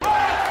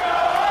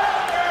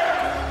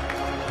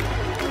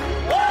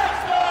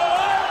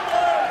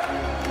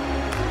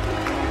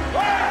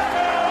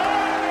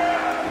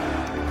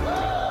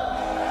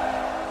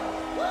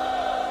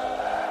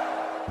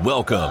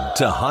Welcome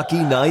to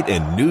Hockey Night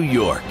in New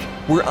York,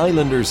 where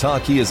Islanders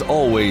hockey is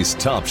always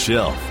top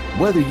shelf.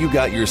 Whether you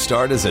got your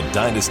start as a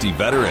Dynasty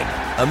veteran,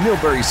 a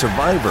Milbury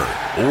survivor,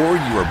 or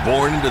you were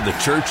born into the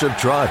Church of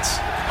Trotz,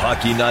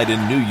 Hockey Night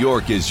in New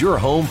York is your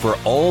home for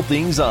all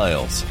things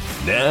Isles.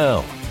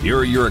 Now, here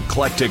are your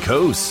eclectic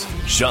hosts,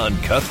 Sean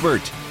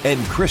Cuthbert and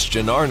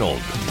Christian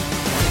Arnold.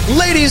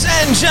 Ladies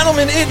and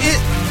gentlemen, it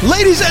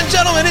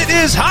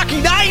is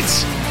Hockey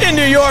Night in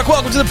New York.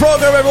 Welcome to the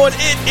program, everyone.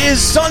 It is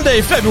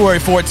Sunday, February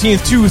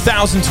 14th,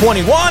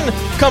 2021.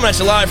 Coming at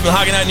you live from the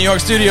Hockey Night in New York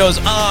studios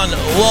on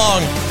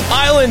Long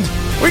Island.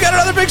 We got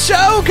another big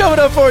show coming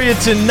up for you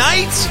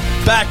tonight.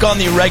 Back on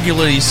the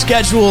regularly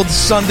scheduled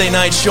Sunday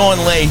night, Sean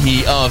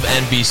Leahy of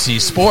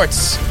NBC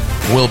Sports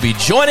will be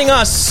joining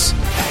us.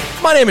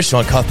 My name is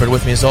Sean Cuthbert.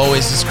 With me, as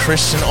always, is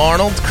Christian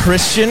Arnold.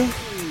 Christian,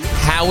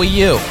 how are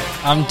you?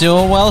 I'm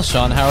doing well,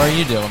 Sean. How are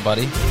you doing,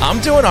 buddy? I'm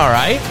doing all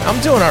right.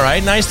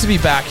 Nice to be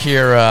back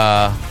here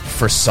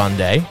for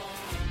Sunday.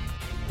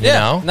 You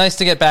know? Nice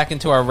to get back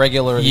into our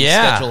regularly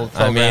scheduled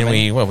programming. I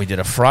mean, we did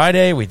a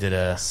Friday, we did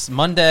a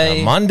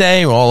Monday.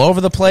 We're all over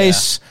the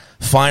place. Yeah.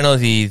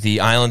 Finally, the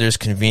Islanders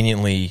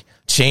conveniently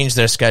changed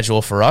their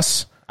schedule for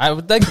us. I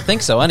would like to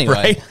think so, anyway.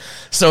 Right?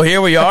 So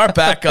here we are,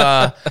 back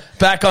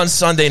on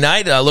Sunday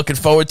night. Looking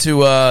forward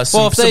to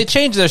if they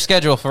changed their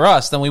schedule for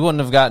us, then we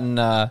wouldn't have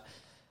gotten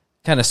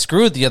kind of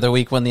screwed the other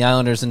week when the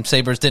Islanders and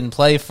Sabres didn't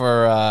play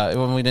for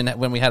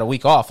when we had a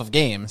week off of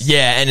games.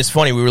 Yeah, and it's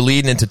funny, we were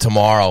leading into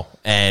tomorrow,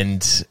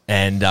 and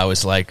I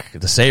was like,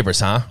 the Sabres,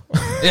 huh?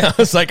 Yeah, I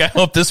was like, I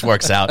hope this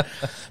works out.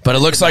 But it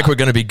looks like we're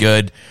going to be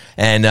good.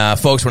 And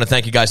folks, want to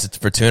thank you guys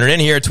for tuning in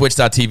here at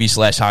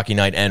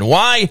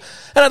twitch.tv/HockeyNightNY.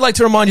 And I'd like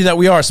to remind you that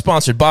we are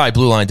sponsored by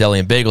Blue Line Deli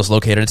and Bagels,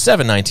 located at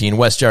 719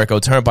 West Jericho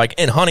Turnpike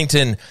in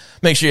Huntington.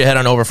 Make sure you head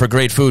on over for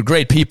great food,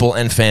 great people,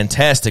 and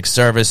fantastic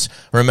service.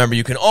 Remember,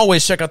 you can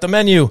always check out the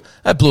menu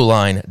at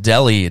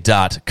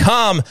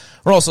BlueLineDeli.com.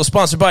 We're also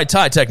sponsored by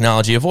Ty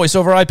Technology, a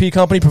voice-over IP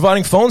company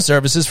providing phone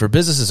services for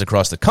businesses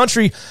across the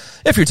country.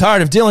 If you're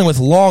tired of dealing with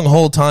long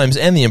hold times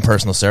and the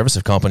impersonal service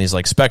of companies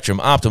like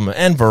Spectrum, Optimum,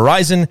 and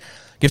Verizon,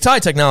 give Ty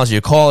Technology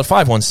a call at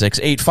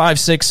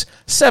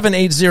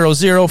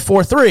 516-856-7800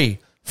 for 3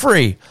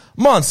 free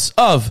months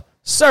of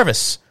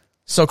service.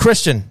 So,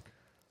 Christian,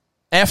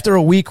 after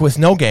a week with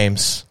no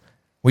games,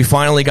 we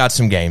finally got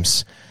some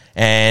games.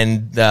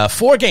 And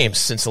 4 games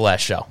since the last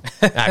show,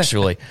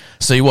 actually.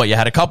 So you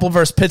had a couple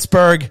versus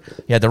Pittsburgh,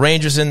 you had the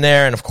Rangers in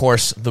there, and, of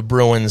course, the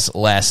Bruins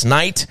last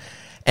night.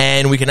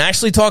 And we can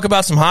actually talk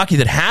about some hockey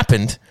that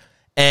happened.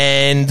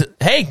 And,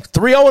 hey,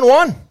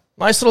 3-0-1.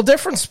 Nice little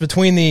difference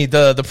between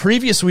the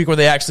previous week where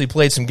they actually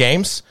played some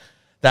games.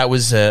 That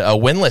was a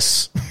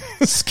winless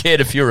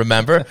skid, if you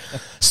remember.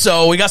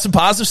 So we got some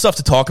positive stuff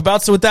to talk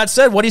about. So with that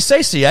said, what do you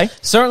say, CA?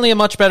 Certainly a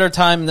much better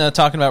time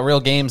talking about real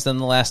games than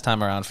the last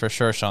time around, for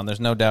sure, Sean. There's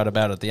no doubt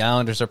about it. The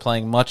Islanders are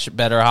playing much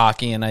better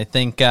hockey, and I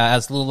think,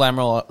 as Lou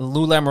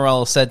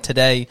Lamoriello said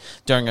today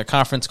during a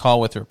conference call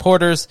with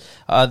reporters,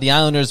 the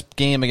Islanders'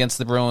 game against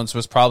the Bruins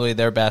was probably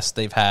their best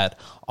they've had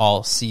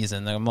all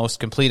season. The most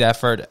complete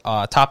effort,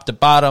 top to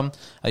bottom.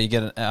 You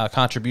get a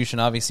contribution,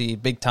 obviously,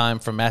 big time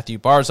from Matthew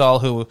Barzal,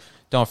 who,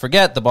 don't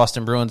forget, the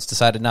Boston Bruins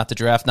decided not to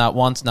draft not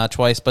once, not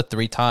twice, but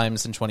 3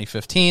 times in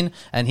 2015,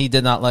 and he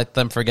did not let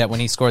them forget when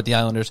he scored the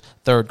Islanders'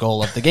 3rd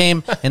goal of the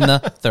game in the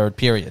 3rd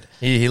period.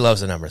 He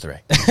loves the number 3.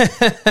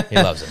 He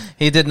loves it.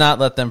 He did not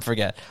let them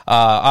forget.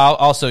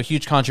 Also,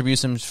 huge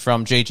contributions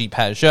from J.G.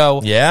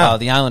 Pageau. Yeah.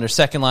 The Islanders'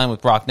 second line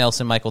with Brock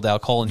Nelson, Michael Dal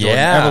Cole, and Jordan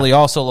Eberle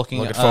also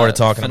looking forward to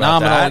talking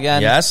phenomenal about that.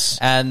 again. Yes.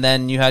 And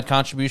then you had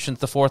contributions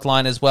to the 4th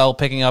line as well,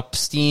 picking up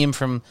steam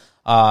from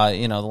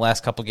the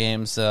last couple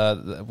games.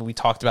 We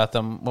talked about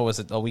them, what was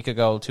it, a week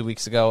ago, 2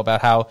 weeks ago,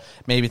 about how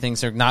maybe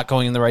things are not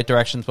going in the right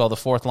directions. Well, the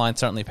 4th line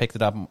certainly picked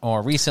it up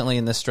more recently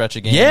in this stretch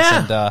of games.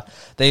 Yeah. And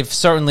they've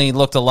certainly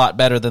looked a lot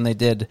better than they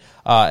did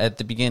at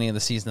the beginning of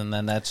the season, and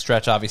then that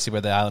stretch, obviously,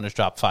 where the Islanders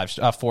dropped five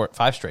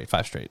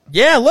straight.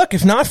 Yeah, look,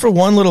 if not for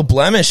one little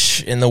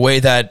blemish in the way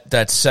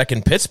that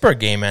second Pittsburgh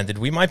game ended,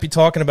 we might be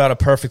talking about a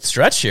perfect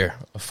stretch here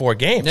of 4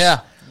 games.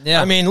 Yeah.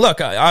 I mean,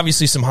 look,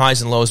 obviously some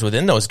highs and lows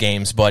within those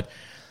games, but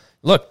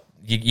look,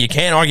 you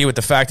can't argue with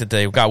the fact that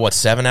they've got,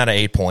 7 out of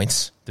 8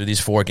 points through these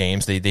 4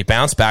 games. They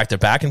bounced back. They're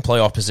back in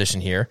playoff position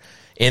here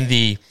in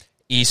the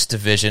East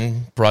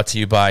Division, brought to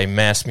you by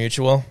Mass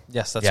Mutual.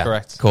 Yes, that's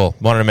correct. Cool.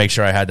 Wanted to make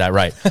sure I had that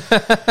right.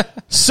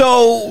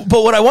 But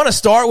what I want to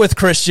start with,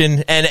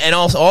 Christian, and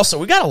also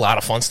we got a lot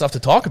of fun stuff to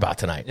talk about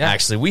tonight,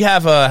 actually. We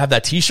have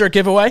that T-shirt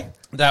giveaway.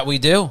 That we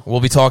do. We'll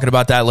be talking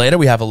about that later.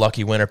 We have a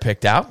lucky winner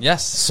picked out.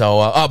 Yes.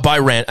 So,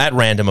 at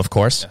random, of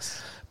course.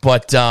 Yes.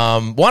 But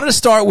wanted to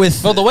start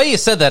with... Well, the way you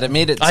said that, it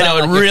made it sound I know,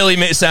 it like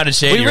really sounded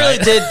shady, we really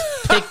did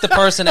pick the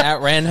person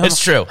at random.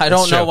 It's true. I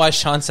don't know why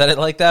Sean said it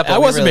like that, but I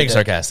wasn't really being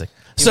sarcastic.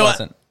 He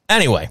wasn't.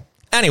 Anyway,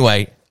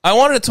 I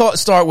wanted to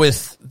start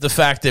with the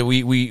fact that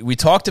we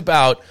talked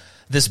about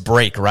this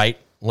break, right,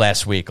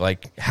 last week.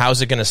 Like,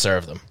 how's it going to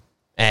serve them?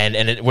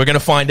 And we're going to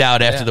find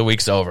out after the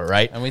week's over,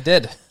 right? And we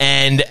did.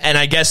 And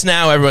I guess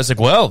now everyone's like,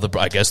 well,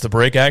 I guess the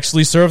break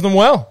actually served them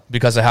well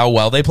because of how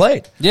well they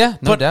played. Yeah,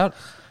 no doubt.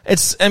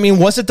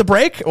 Was it the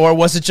break, or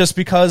was it just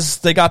because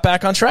they got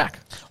back on track?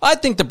 I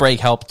think the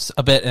break helped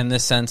a bit in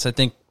this sense. I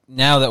think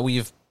now that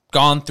we've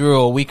gone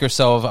through a week or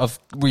so of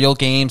real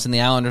games and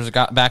the Islanders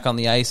got back on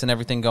the ice and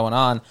everything going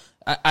on,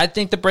 I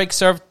think the break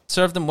served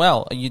them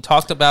well. You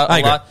talked about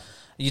a lot.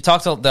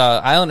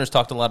 The Islanders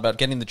talked a lot about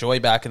getting the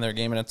joy back in their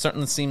game, and it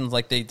certainly seemed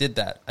like they did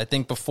that. I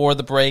think before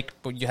the break,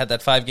 you had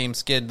that 5-game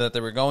skid that they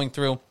were going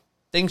through.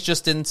 Things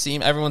just didn't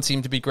seem. Everyone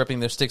seemed to be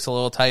gripping their sticks a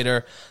little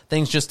tighter.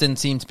 Things just didn't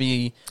seem to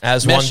be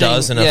as meshing. One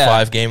does in a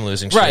 5-game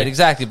losing streak. Right,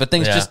 exactly. But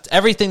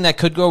everything that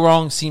could go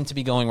wrong seemed to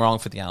be going wrong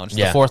for the Islanders.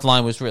 The fourth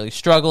line was really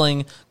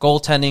struggling.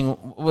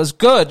 Goaltending was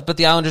good, but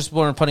the Islanders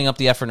weren't putting up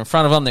the effort in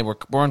front of them. They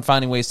weren't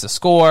finding ways to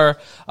score.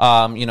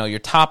 Your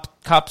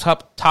top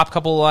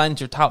couple of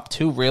lines, your top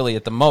 2 really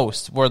at the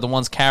most, were the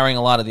ones carrying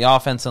a lot of the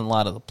offense and a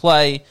lot of the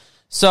play.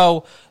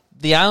 So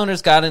the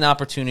Islanders got an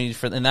opportunity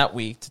in that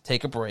week to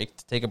take a break,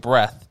 to take a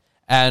breath,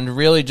 and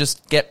really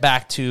just get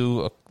back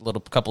to a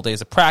couple days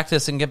of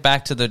practice and get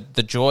back to the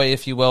joy,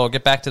 if you will, or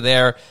get back to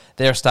their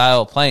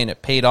style of playing.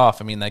 It paid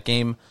off. I mean, that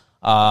game,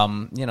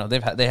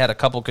 they had a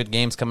couple good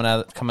games coming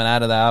out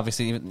of that.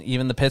 Obviously,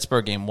 even the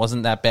Pittsburgh game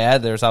wasn't that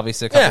bad. There's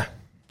obviously a couple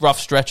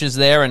rough stretches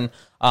there, and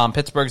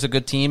Pittsburgh's a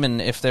good team.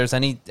 And if there's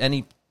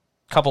any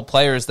couple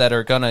players that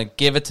are going to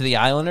give it to the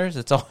Islanders,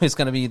 it's always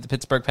going to be the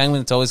Pittsburgh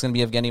Penguins. It's always going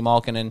to be Evgeny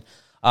Malkin and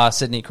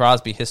Sidney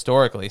Crosby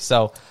historically.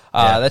 So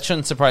that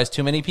shouldn't surprise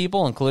too many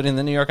people, including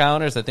the New York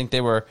Islanders. I think they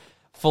were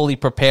fully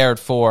prepared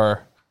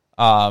for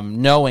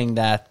knowing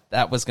that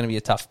was going to be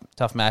a tough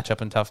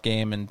matchup and tough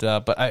game. And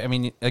but I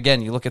mean,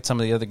 again, you look at some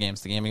of the other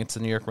games, the game against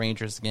the New York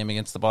Rangers, the game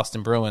against the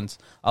Boston Bruins,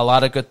 a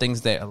lot of good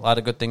things there, a lot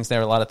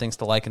of things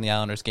to like in the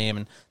Islanders game.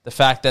 And the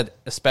fact that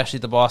especially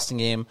the Boston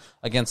game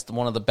against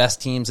one of the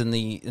best teams in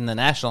the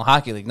National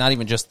Hockey League, not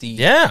even just the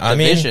division. I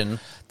mean,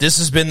 this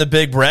has been the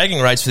big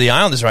bragging rights for the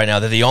Islanders right now.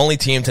 They're the only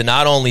team to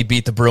not only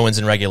beat the Bruins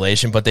in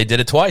regulation, but they did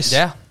it twice.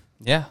 Yeah.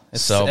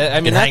 So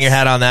you can hang your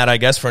hat on that, I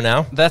guess, for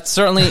now. That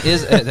certainly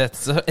is.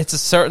 It's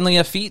certainly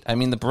a feat. I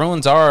mean, the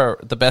Bruins are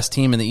the best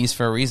team in the East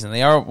for a reason.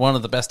 They are one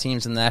of the best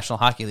teams in the National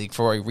Hockey League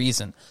for a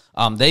reason.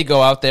 They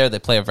go out there, they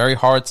play a very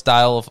hard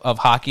style of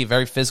hockey,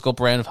 very physical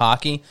brand of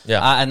hockey,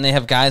 and they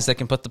have guys that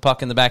can put the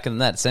puck in the back of the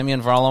net.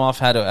 Semyon Varlamov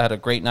had a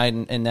great night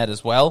in net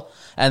as well.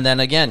 And then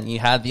again, you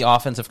had the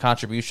offensive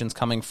contributions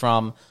coming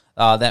from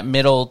that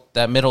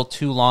middle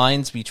 2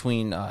 lines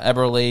between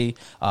Eberle,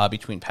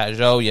 between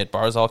Pajot. You had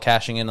Barzal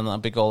cashing in on the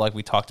big goal like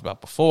we talked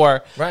about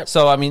before. Right.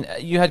 So, I mean,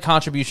 you had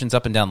contributions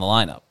up and down the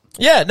lineup.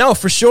 Yeah, no,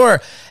 for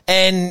sure.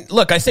 And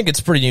look, I think it's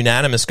pretty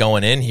unanimous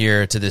going in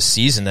here to this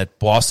season that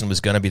Boston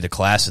was going to be the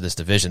class of this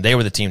division. They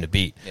were the team to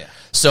beat. Yeah.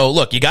 So,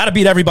 look, you got to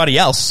beat everybody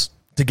else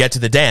to get to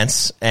the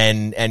dance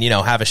and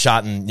have a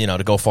shot and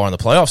to go far in the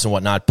playoffs and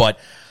whatnot. But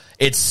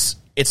it's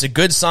a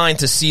good sign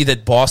to see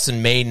that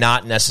Boston may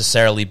not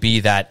necessarily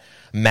be that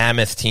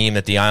mammoth team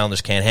that the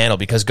Islanders can't handle,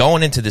 because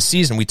going into the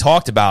season, we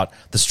talked about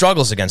the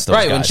struggles against those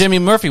guys. When Jimmy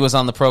Murphy was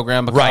on the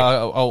program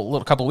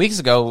a couple weeks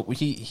ago,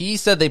 he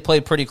said they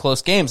played pretty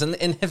close games. And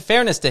in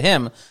fairness to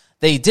him,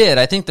 they did.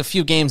 I think the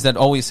few games that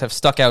always have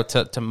stuck out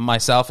to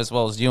myself as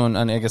well as you and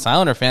I guess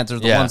Islander fans are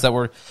the ones that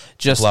were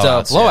just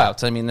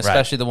blowouts. I mean,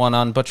 especially the one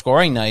on Butch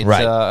Goring night,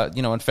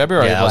 in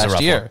February of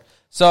last year.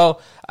 So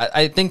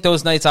I think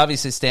those nights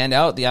obviously stand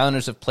out. The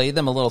Islanders have played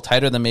them a little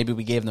tighter than maybe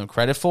we gave them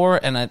credit for,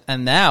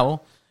 and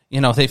now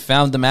they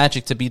found the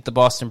magic to beat the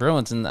Boston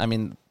Bruins. And I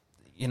mean,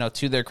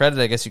 to their credit,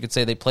 I guess you could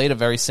say they played a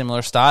very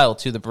similar style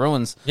to the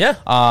Bruins. Yeah.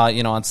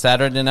 On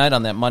Saturday night,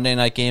 on that Monday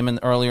night game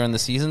earlier in the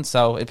season.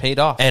 So it paid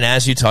off. And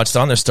as you touched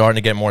on, they're starting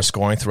to get more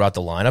scoring throughout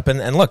the lineup.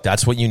 And look,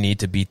 that's what you need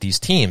to beat these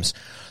teams.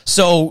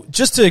 So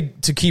just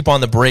to keep on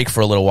the break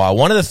for a little while,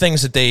 one of the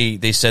things that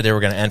they said they were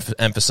going to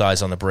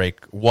emphasize on the break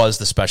was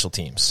the special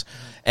teams.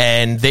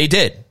 And they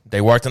did.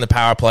 They worked on the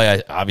power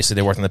play. Obviously,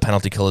 they worked on the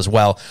penalty kill as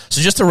well.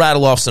 So just to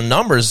rattle off some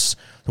numbers,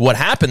 what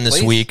happened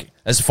this week,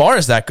 as far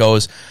as that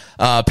goes,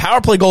 power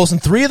play goals in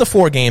 3 of the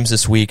 4 games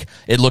this week.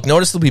 It looked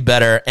noticeably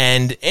better.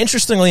 And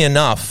interestingly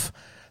enough,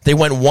 they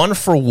went 1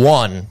 for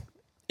 1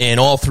 in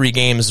all 3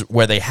 games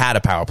where they had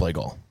a power play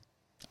goal.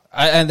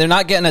 And they're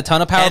not getting a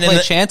ton of power play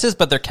chances,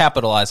 but they're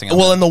capitalizing on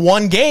Well, in the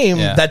one game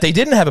that they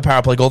didn't have a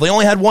power play goal, they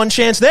only had 1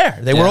 chance there.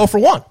 They were 0 for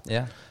 1.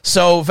 Yeah.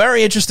 So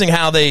very interesting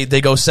how they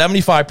go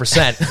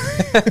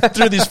 75%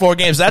 through these 4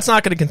 games. That's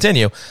not going to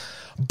continue.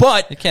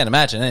 But you can't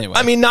imagine anyway.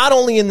 I mean, not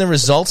only in the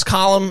results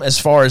column as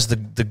far as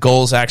the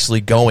goals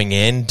actually going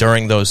in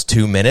during those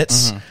 2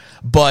 minutes,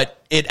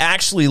 but it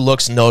actually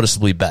looks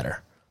noticeably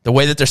better. The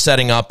way that they're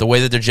setting up, the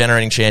way that they're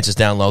generating chances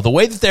down low, the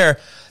way that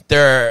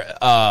they're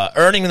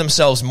earning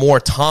themselves more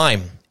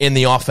time in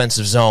the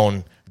offensive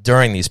zone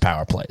during these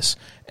power plays.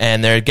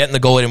 And they're getting the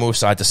goalie to move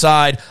side to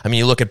side. I mean,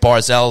 you look at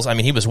Barzal's. I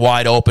mean, he was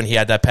wide open. He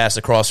had that pass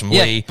across from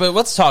Lee. But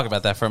let's talk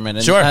about that for a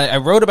minute. Sure. I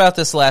wrote about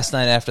this last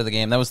night after the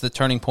game. That was the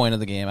turning point of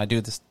the game. I do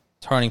this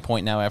turning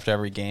point now after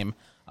every game.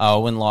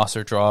 win, loss,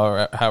 or draw,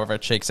 or however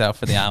it shakes out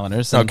for the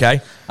Islanders. And,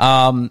 Okay.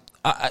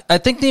 I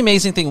think the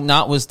amazing thing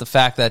not was the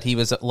fact that he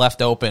was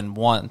left open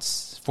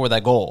once for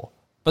that goal,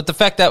 but the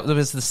fact that it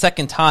was the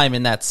second time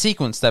in that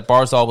sequence that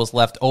Barzal was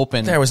left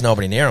open. There was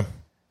nobody near him.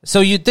 So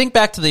you think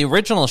back to the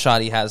original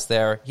shot he has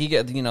there.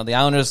 The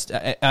Islanders,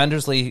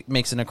 Andersley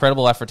makes an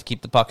incredible effort to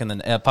keep the puck in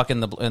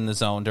the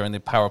zone during the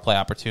power play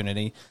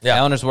opportunity. Yeah. The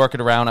Islanders work it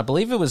around. I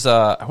believe it was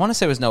I want to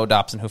say it was Noah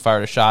Dobson who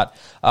fired a shot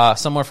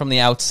somewhere from the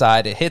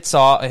outside. It hits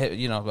off.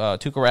 Tuukka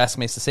Rask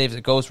makes the save.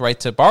 It goes right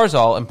to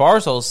Barzal, and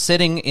Barzal's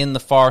sitting in the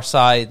far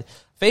side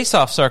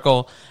face-off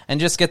circle and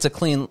just gets a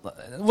clean.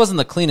 It wasn't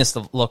the cleanest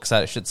of looks,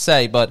 I should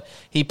say, but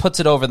he puts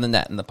it over the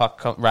net, and the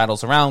puck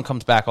rattles around,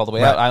 comes back all the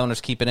way out.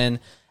 Islanders keep it in.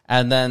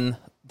 And then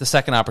the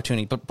second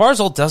opportunity. But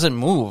Barzal doesn't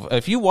move.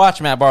 If you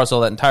watch Matt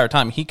Barzal that entire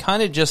time, he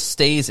kind of just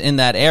stays in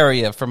that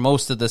area for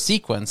most of the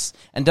sequence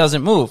and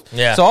doesn't move.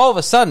 Yeah. So all of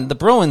a sudden, the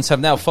Bruins have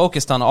now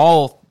focused on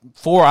all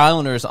 4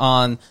 Islanders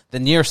on the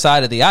near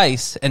side of the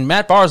ice, and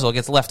Matt Barzal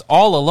gets left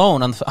all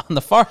alone on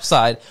the far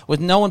side with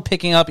no one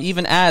picking up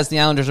even as the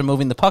Islanders are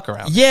moving the puck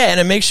around. Yeah, and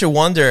it makes you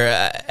wonder,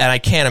 and I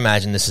can't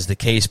imagine this is the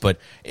case, but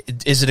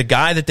is it a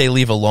guy that they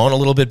leave alone a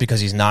little bit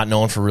because he's not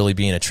known for really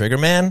being a trigger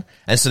man?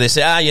 And so they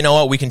say, you know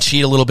what, we can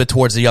cheat a little bit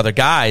towards the other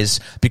guys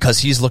because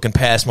he's looking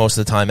past most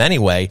of the time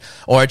anyway.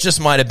 Or it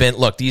just might have been,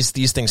 look, these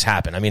things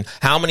happen. I mean,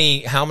 how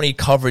many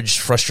coverage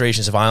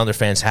frustrations have Islander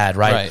fans had,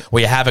 right?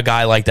 Where you have a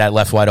guy like that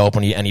left wide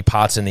open and he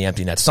pots in the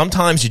empty net.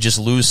 Sometimes you just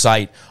lose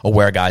sight of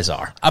where guys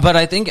are. But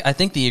I think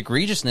the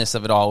egregiousness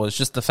of it all was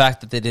just the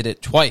fact that they did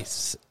it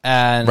twice.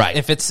 And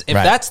if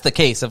that's the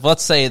case, if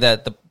let's say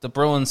that the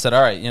Bruins said,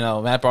 all right,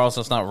 Matt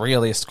Barzal's not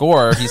really a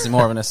scorer, he's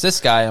more of an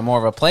assist guy and more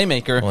of a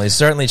playmaker. Well, he's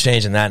certainly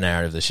changing that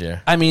narrative this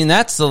year. I mean,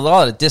 that's a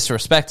lot of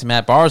disrespect to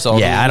Matt Barzal.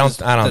 Yeah, I don't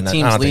the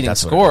team's leading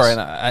scorer, and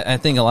I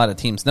think a lot of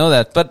teams know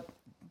that. But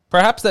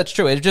perhaps that's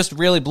true. It just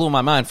really blew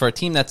my mind for a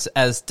team that's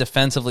as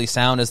defensively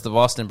sound as the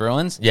Boston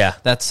Bruins. Yeah.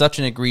 That such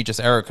an egregious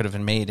error could have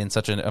been made in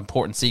such an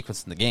important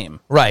sequence in the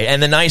game. Right.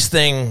 And the nice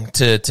thing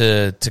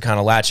to kind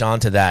of latch on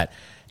to that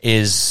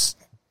is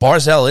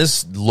Barzal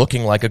is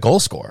looking like a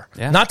goal scorer.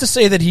 Yeah. Not to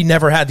say that he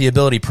never had the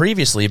ability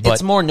previously, but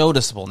it's more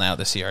noticeable now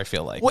this year, I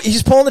feel like. Well,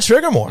 he's pulling the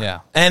trigger more.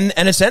 Yeah. And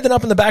it's ended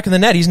up in the back of the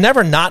net. He's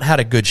never not had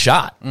a good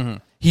shot. Mm-hmm.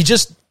 He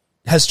just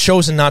has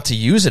chosen not to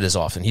use it as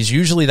often. He's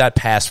usually that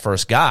pass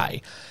first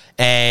guy.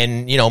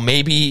 And,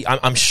 maybe,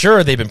 I'm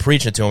sure they've been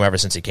preaching it to him ever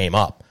since he came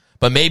up.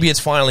 But maybe it's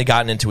finally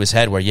gotten into his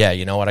head where,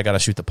 you know what, I got to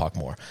shoot the puck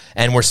more.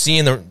 And we're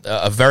seeing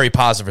a very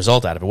positive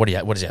result out of it. What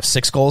does he have,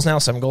 6 goals now,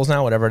 7 goals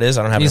now, whatever it is?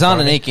 I don't have. He's on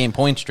an 8-game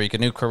point streak, a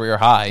new career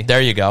high. There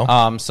you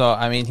go. So,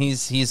 I mean,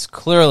 he's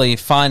clearly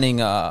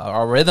finding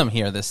a rhythm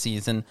here this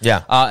season.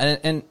 Yeah.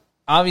 And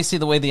obviously,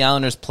 the way the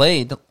Islanders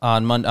played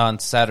on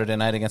Saturday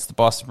night against the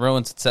Boston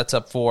Bruins, it sets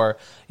up for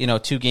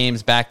 2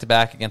 games back to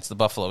back against the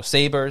Buffalo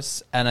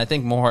Sabres, and I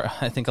think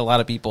a lot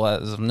of people,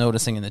 as I'm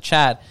noticing in the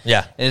chat,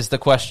 is the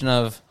question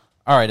of,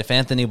 all right, if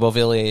Anthony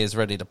Beauvillier is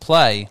ready to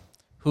play,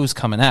 who's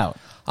coming out?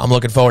 I'm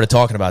looking forward to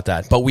talking about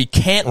that, but we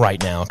can't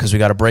right now because we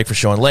got a break for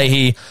Sean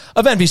Leahy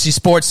of NBC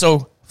Sports.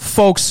 So,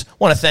 folks,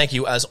 want to thank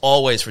you as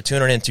always for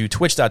tuning in to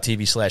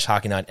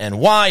twitch.tv/HockeyNightNY.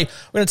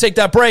 We're going to take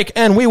that break,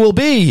 and we will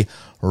be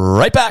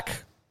right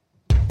back.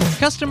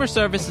 Customer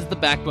service is the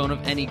backbone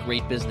of any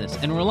great business,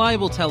 and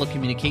reliable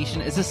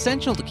telecommunication is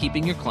essential to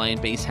keeping your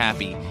client base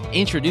happy.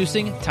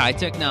 Introducing Ty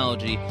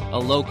Technology, a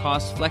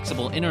low-cost,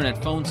 flexible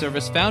internet phone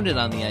service founded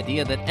on the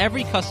idea that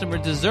every customer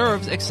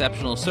deserves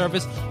exceptional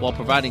service while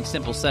providing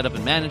simple setup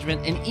and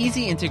management and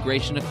easy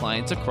integration to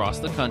clients across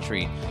the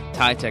country.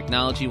 Ty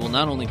Technology will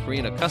not only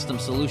create a custom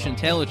solution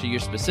tailored to your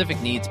specific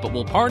needs, but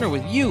will partner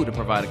with you to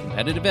provide a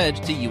competitive edge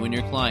to you and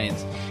your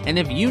clients. And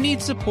if you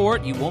need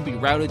support, you won't be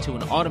routed to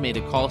an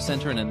automated call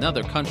center in another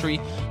country.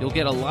 You'll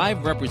get a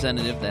live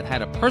representative that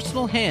had a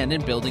personal hand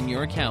in building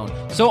your account.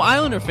 So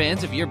Islander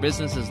fans, if your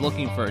business is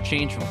looking for a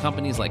change from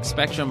companies like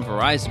Spectrum,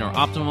 Verizon, or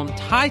Optimum,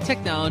 Ty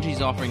Technology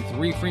is offering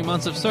 3 free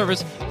months of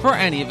service for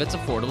any of its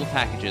affordable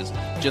packages.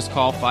 Just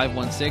call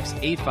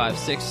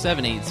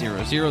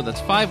 516-856-7800.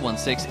 That's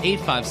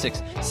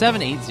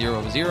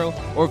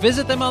 516-856-7800. Or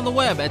visit them on the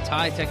web at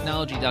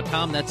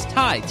TieTechnology.com. That's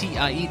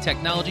TIE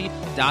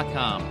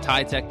Technology.com.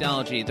 Ty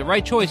Technology, the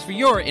right choice for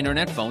your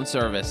internet phone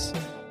service.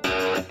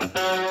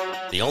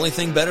 The only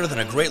thing better than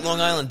a great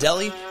Long Island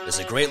deli is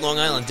a great Long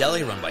Island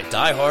deli run by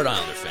die-hard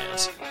Islander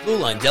fans. Blue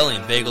Line Deli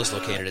and Bagels,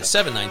 located at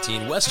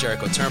 719 West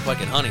Jericho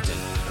Turnpike in Huntington,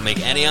 will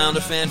make any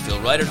Islander fan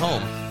feel right at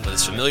home with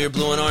its familiar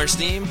blue and orange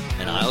theme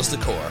and Isles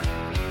decor.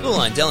 Blue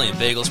Line Deli and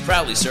Bagels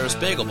proudly serves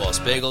Bagel Boss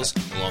bagels,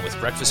 along with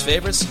breakfast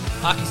favorites,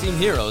 hockey-themed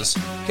heroes,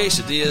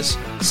 quesadillas,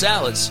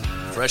 salads,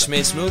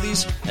 fresh-made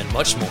smoothies, and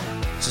much more.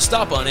 So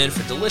stop on in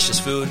for delicious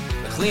food,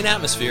 a clean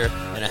atmosphere,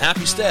 and a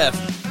happy staff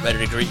ready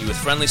to greet you with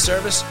friendly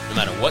service no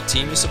matter what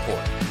team you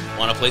support.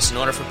 Want to place an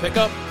order for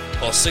pickup?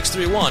 Call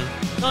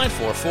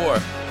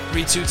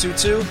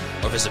 631-944-3222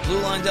 or visit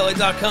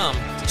BlueLineDeli.com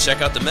to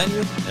check out the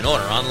menu and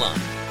order online.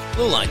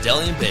 Blue Line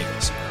Deli and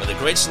Bagels, where the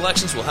great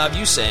selections will have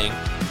you saying,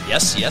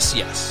 yes, yes,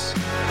 yes.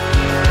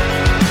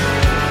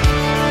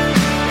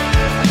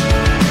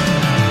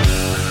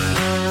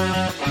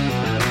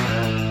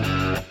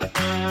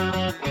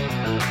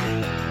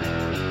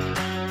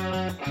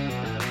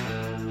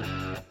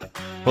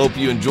 Hope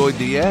you enjoyed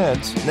the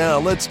ads. Now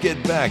let's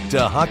get back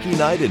to Hockey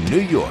Night in New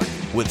York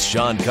with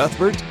Sean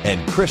Cuthbert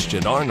and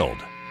Christian Arnold.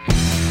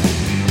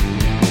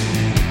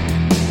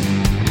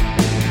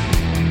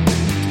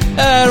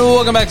 And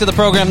welcome back to the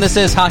program. This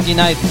is Hockey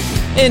Night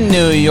in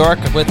New York.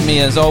 With me,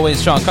 as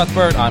always, Sean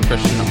Cuthbert. I'm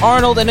Christian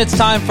Arnold, and it's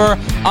time for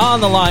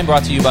On the Line,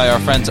 brought to you by our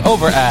friends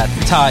over at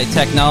Tie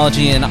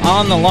Technology. And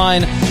on the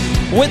line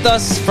with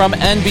us from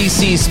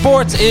NBC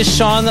Sports is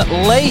Sean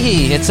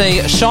Leahy. It's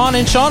a Sean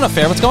and Sean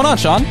affair. What's going on,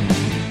 Sean?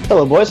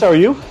 Hello, boys. How are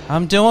you?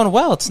 I'm doing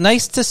well. It's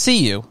nice to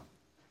see you.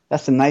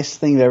 That's the nicest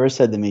thing you've ever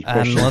said to me,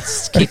 Christian. And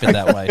let's keep it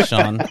that way,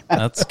 Sean.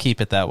 Let's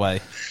keep it that way.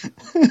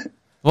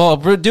 Well,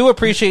 do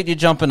appreciate you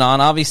jumping on.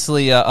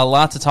 Obviously, a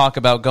lot to talk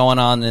about going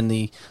on in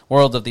the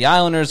world of the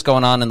Islanders,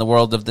 going on in the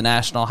world of the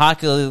National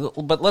Hockey League.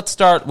 But let's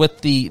start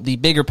with the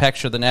bigger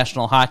picture of the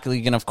National Hockey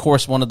League. And, of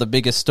course, one of the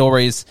biggest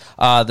stories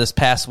this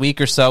past week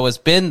or so has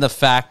been the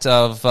fact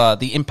of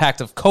the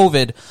impact of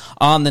COVID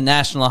on the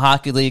National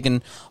Hockey League.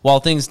 And while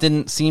things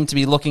didn't seem to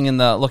be looking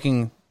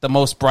the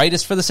most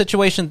brightest for the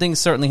situation, things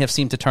certainly have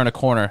seemed to turn a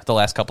corner the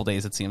last couple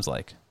days, it seems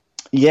like.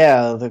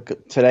 Yeah,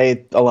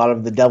 today a lot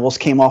of the Devils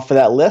came off of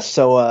that list,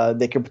 so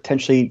they could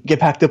potentially get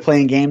back to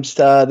playing games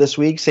this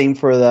week. Same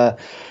for the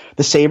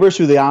Sabres,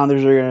 who the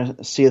Islanders are going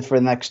to see for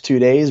the next 2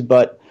 days.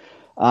 But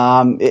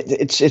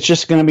it's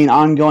just going to be an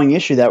ongoing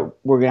issue that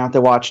we're going to have to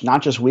watch,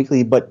 not just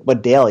weekly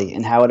but daily,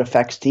 and how it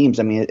affects teams.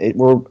 I mean,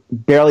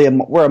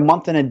 we're a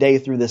month and a day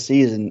through the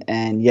season,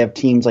 and you have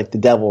teams like the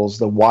Devils,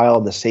 the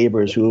Wild, the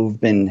Sabres,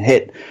 who've been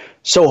hit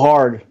so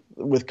hard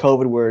with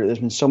COVID, where there's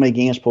been so many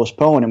games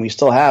postponed, and we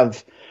still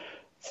have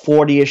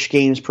 40-ish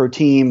games per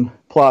team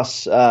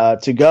plus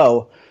to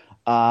go.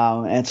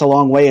 And it's a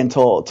long way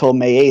until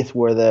May 8th,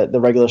 where the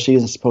regular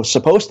season is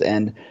supposed to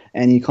end.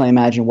 And you can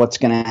imagine what's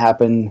going to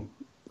happen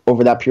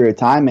over that period of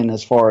time. And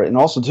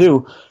also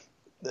too,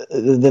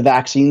 the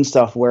vaccine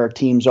stuff, where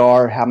teams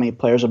are, how many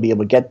players will be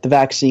able to get the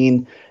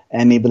vaccine,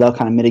 and maybe they'll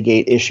kind of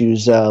mitigate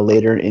issues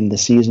later in the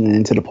season and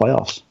into the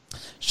playoffs.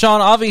 Sean,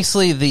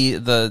 obviously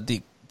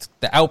the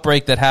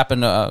outbreak that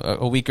happened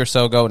a week or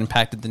so ago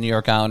impacted the New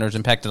York Islanders,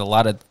 impacted a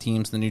lot of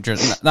teams, the New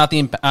Jersey, not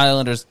the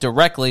Islanders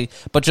directly,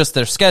 but just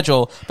their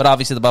schedule. But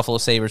obviously the Buffalo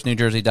Sabres, New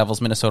Jersey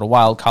Devils, Minnesota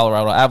Wild,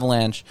 Colorado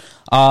Avalanche.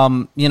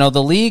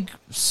 The league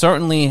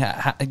certainly,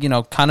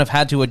 kind of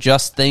had to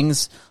adjust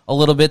things a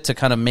little bit to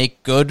kind of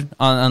make good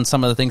on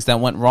some of the things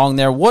that went wrong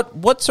there.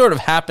 What sort of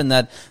happened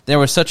that there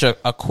was such a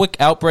quick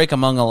outbreak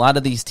among a lot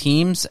of these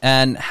teams,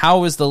 and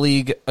how is the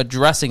league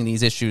addressing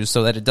these issues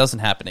so that it doesn't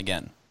happen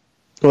again?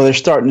 Well, they're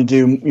starting to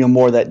do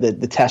more of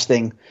the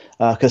testing,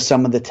 because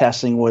some of the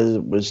testing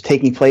was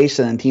taking place,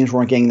 and then teams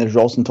weren't getting the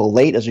results until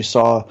late, as we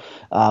saw.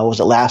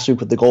 Was it last week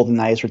with the Golden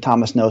Knights, where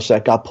Thomas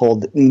Nosek got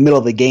pulled in the middle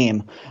of the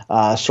game?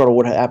 Sort of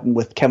what happened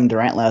with Kevin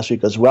Durant last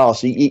week as well.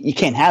 So you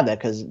can't have that,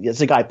 because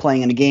it's a guy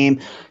playing in a game.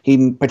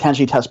 He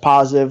potentially tests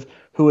positive.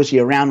 Who is he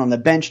around on the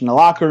bench, in the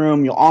locker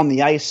room, on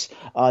the ice?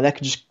 That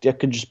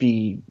could just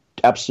be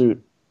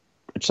absolute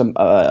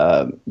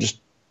just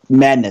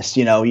madness.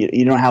 You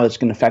don't know how it's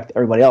going to affect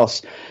everybody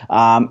else.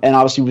 And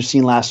obviously we've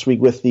seen last week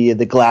with the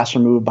glass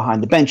removed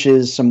behind the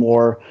benches, some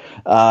more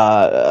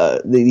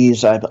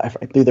these I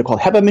believe they're called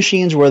HEPA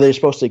machines, where they're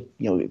supposed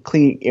to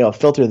clean,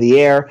 filter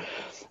the air.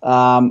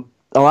 A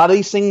lot of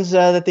these things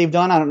that they've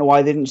done, I don't know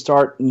why they didn't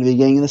start in the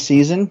beginning of the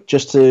season,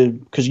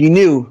 because you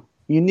knew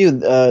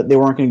they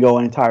weren't going to go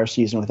an entire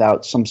season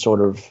without some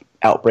sort of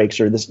outbreaks,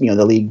 or this,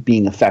 the league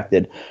being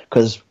affected,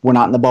 because we're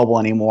not in the bubble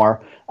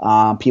anymore.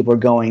 People are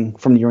going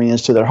from the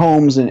arenas to their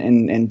homes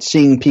and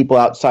seeing people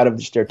outside of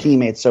just their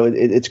teammates. So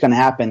it's going to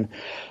happen.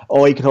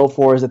 All you can hope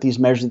for is that these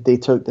measures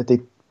that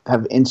they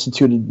have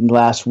instituted in the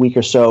last week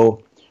or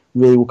so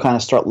really will kind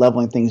of start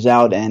leveling things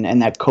out.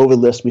 And that COVID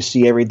list we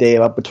see every day,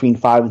 up between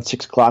 5 and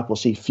 6 o'clock, we'll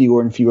see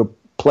fewer and fewer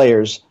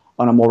players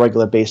on a more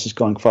regular basis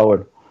going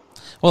forward.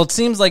 Well, it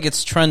seems like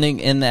it's trending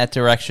in that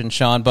direction,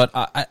 Sean, but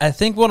I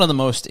think one of the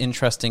most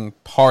interesting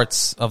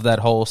parts of that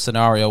whole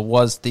scenario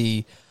was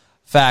the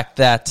fact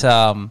that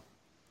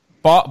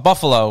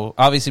Buffalo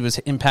obviously was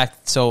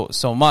impacted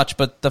so much,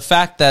 but the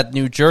fact that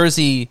New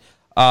Jersey,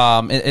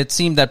 it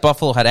seemed that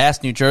Buffalo had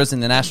asked New Jersey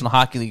and the National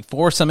Hockey League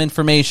for some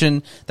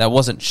information that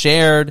wasn't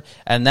shared,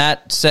 and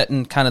that set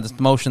in kind of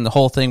the motion the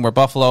whole thing, where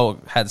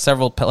Buffalo had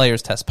several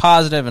players test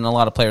positive and a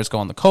lot of players go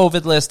on the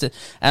COVID list.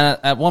 And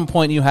at one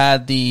point you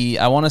had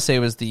I want to say it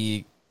was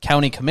the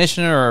county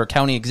commissioner or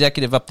county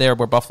executive up there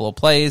where Buffalo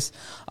plays.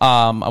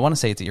 I want to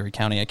say it's Erie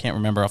County. I can't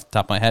remember off the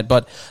top of my head,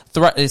 but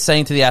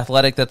saying to The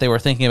Athletic that they were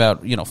thinking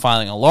about,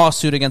 filing a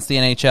lawsuit against the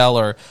NHL,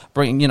 or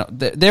bringing,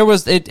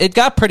 it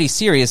got pretty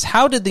serious.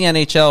 How did the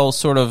NHL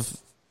sort of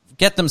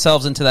get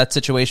themselves into that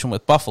situation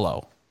with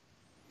Buffalo?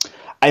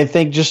 I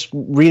think just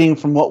reading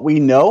from what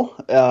we know,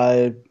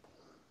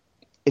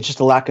 it's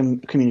just a lack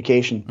of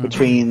communication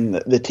between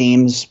the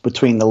teams,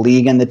 between the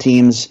league and the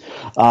teams,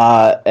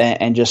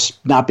 and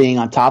just not being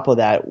on top of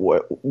that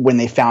when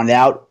they found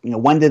out.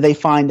 When did they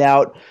find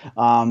out?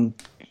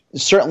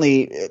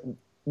 Certainly,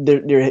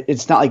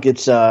 it's not like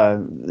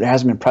there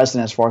hasn't been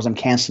precedent as far as I'm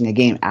canceling a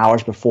game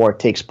hours before it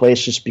takes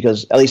place, just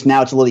because at least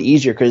now it's a little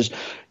easier because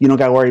you don't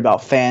got to worry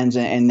about fans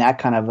and that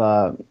kind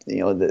of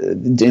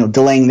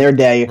delaying their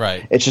day.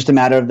 Right. It's just a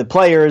matter of the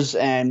players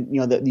and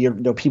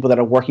the people that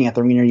are working at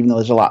the arena, even though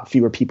there's a lot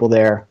fewer people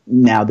there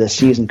now this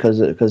season because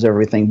of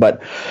everything.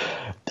 But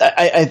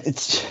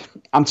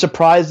I'm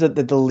surprised that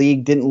the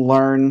league didn't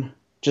learn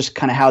just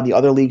kind of how the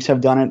other leagues have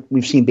done it.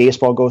 We've seen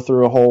baseball go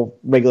through a whole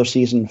regular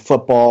season,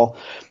 football,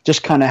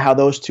 just kind of how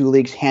those two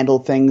leagues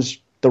handled things,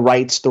 the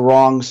rights, the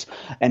wrongs,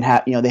 and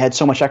they had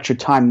so much extra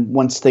time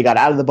once they got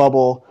out of the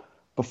bubble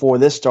before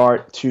this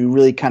start to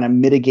really kind of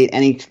mitigate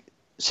any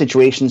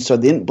situations so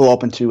they didn't blow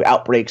up into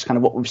outbreaks, kind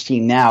of what we've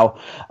seen now.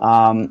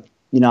 I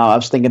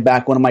was thinking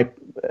back, we were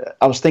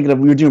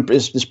doing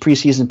this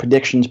preseason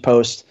predictions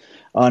post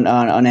on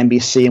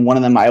NBC, and one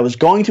of them I was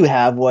going to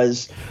have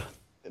was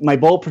my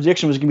bold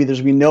prediction was going to be there's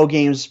going to be no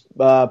games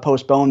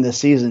postponed this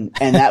season,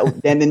 and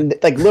then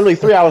like literally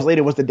 3 hours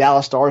later was the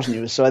Dallas Stars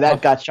news, so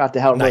that got shot to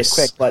hell really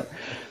quick. But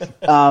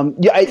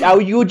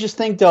you would just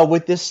think though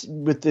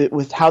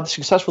with how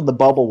successful the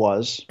bubble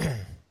was,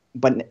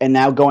 and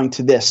now going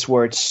to this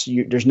where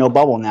there's no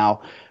bubble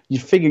now, you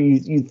figure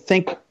you'd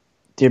think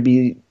there'd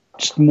be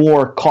just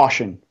more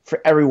caution for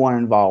everyone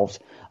involved.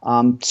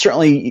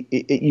 Certainly,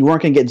 you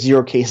weren't going to get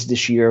 0 cases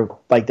this year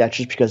like that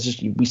just because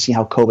we see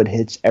how COVID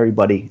hits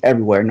everybody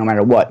everywhere, no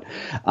matter what.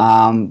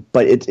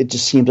 But it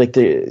just seems like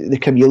there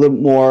could be a little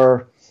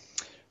more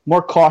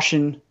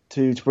caution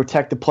to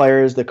protect the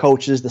players, the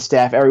coaches, the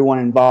staff, everyone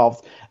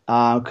involved.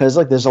 Because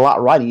there's a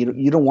lot riding.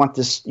 You don't want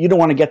this. You don't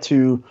want to get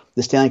to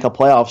the Stanley Cup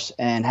playoffs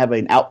and have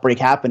an outbreak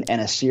happen and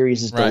a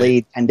series is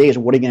delayed 10 days.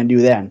 What are you going to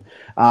do then?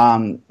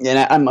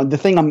 The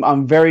thing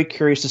I'm very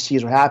curious to see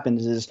is what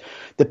happens is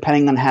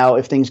depending on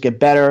if things get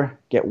better,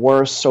 get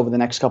worse over the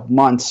next couple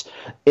months.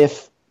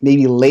 If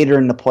maybe later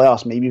in the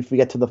playoffs, maybe if we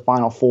get to the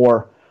Final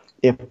Four,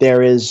 if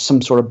there is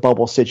some sort of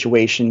bubble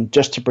situation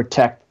just to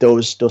protect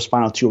those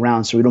final 2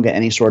 rounds, so we don't get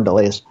any sort of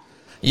delays.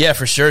 Yeah,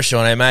 for sure,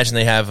 Sean. I imagine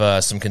they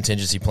have some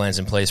contingency plans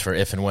in place for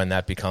if and when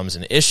that becomes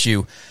an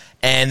issue.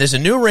 And there's a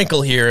new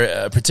wrinkle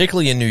here,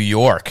 particularly in New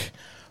York,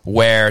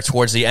 where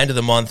towards the end of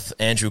the month,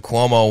 Andrew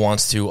Cuomo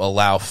wants to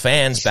allow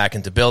fans back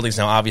into buildings.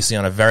 Now, obviously,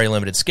 on a very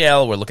limited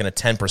scale, we're looking at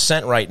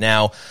 10% right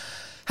now.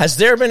 Has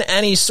there been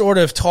any sort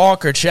of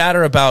talk or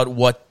chatter about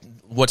what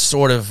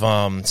sort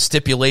of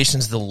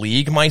stipulations the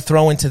league might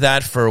throw into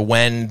that for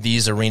when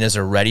these arenas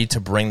are ready to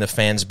bring the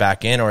fans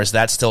back in? Or is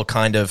that still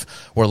kind of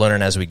we're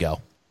learning as we go?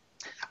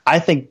 I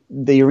think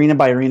the arena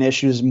by arena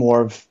issue is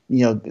more of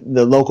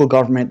the local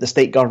government, the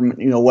state government,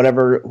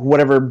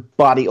 whatever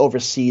body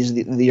oversees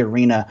the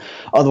arena.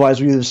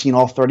 Otherwise, we would have seen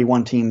all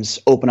 31 teams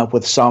open up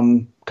with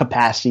some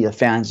capacity of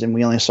fans, and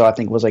we only saw, I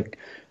think it was like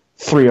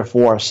 3 or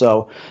 4.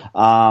 So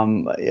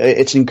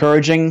it's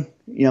encouraging.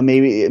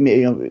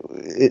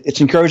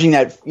 It's encouraging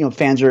that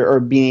fans are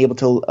being able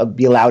to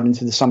be allowed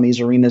into some of these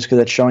arenas because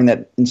it's showing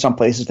that in some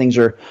places things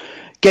are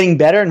getting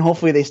better, and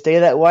hopefully they stay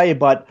that way.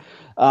 But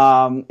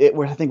I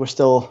think we're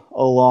still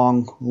a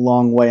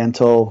long way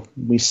until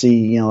we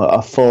see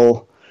a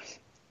full.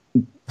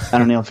 I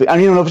don't even know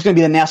if it's going to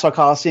be the Nassau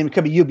Coliseum. It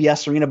could be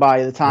UBS Arena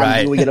by the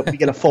time we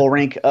get a full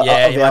rink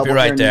available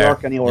here in New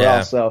York, anywhere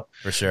else. So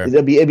for sure,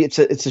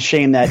 it's a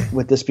shame that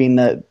with this being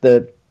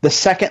the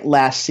second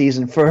last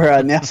season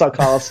for Nassau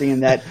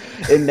Coliseum that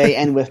it may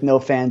end with no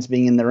fans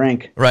being in the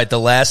rink. Right, the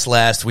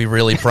last. We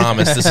really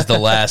promise this is the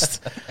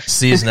last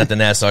season at the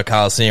Nassau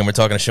Coliseum. We're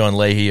talking to Sean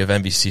Leahy of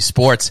NBC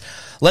Sports.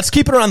 Let's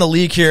keep it around the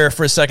league here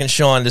for a second,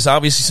 Sean. There's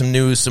obviously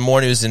some more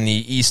news in the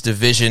East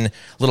Division. A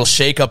little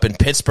shakeup in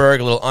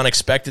Pittsburgh, a little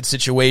unexpected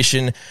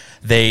situation.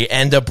 They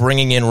end up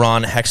bringing in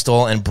Ron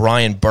Hextall and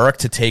Brian Burke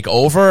to take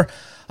over.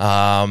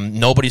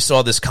 Nobody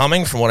saw this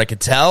coming from what I could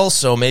tell,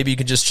 so maybe you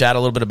could just chat a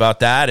little bit about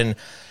that and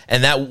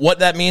what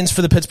that means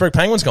for the Pittsburgh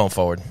Penguins going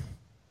forward.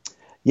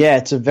 Yeah,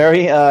 it's a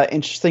very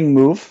interesting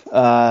move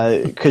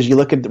because you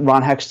look at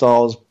Ron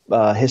Hextall's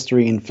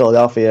history in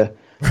Philadelphia.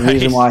 The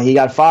reason why he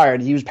got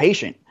fired, he was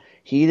patient.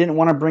 He didn't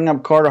want to bring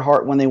up Carter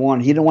Hart when they won.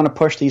 He didn't want to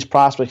push these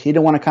prospects. He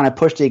didn't want to kind of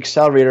push the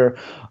accelerator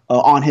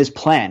on his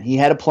plan. He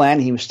had a plan.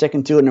 He was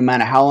sticking to it no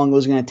matter how long it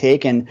was going to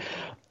take. And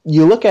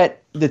you look at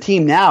the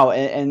team now,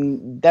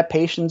 and that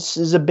patience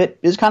is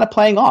kind of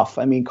playing off.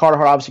 I mean, Carter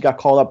Hart obviously got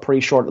called up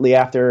pretty shortly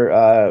after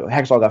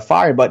Hextall got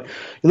fired, but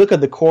you look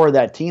at the core of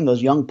that team,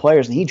 those young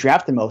players, and he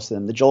drafted most of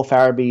them. The Joel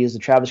Farabees, the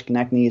Travis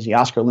Konechny's, the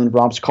Oscar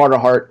Lindbloms, Carter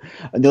Hart.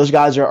 Those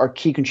guys are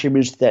key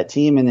contributors to that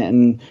team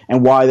and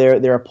why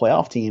they're a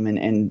playoff team.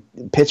 And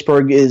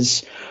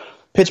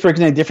Pittsburgh's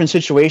in a different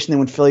situation than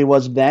when Philly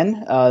was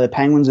then. The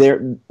Penguins,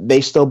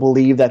 they still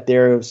believe that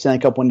their Stanley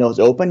Cup window is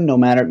open, no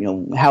matter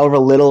however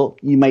little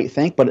you might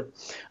think. But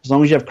as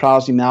long as you have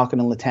Crosby, Malkin,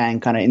 and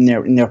Letang kind of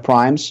in their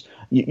primes,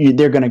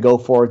 they're going to go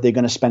for it. They're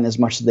going to spend as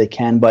much as they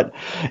can. But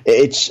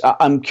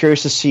I'm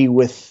curious to see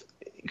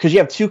because you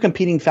have 2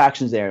 competing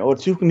factions there, or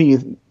 2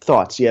 competing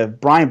thoughts. You have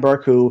Brian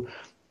Burke, who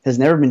has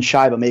never been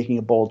shy about making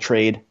a bold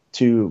trade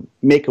to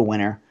make a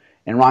winner.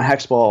 and Ron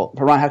Hextall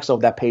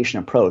with that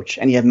patient approach.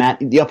 And you have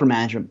the upper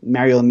management,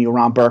 Mario Lemieux,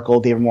 Ron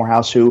Burkle, David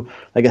Morehouse, who,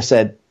 like I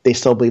said, they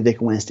still believe they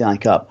can win a Stanley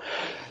Cup.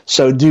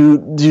 So do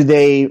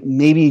they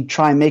maybe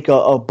try and make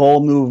a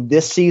bold move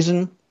this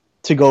season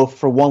to go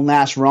for one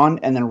last run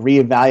and then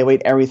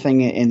reevaluate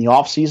everything in the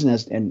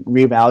offseason? And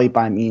reevaluate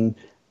by, I mean,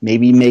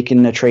 maybe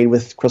making a trade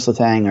with Chris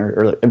Letang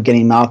or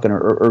getting Malkin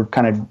or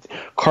kind of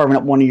carving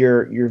up one of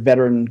your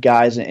veteran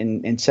guys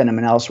and sending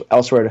them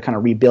elsewhere to kind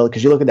of rebuild.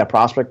 Because you look at that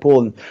prospect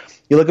pool and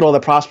you look at all the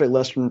prospect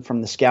lists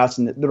from the scouts,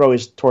 and they're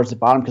always towards the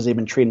bottom because they've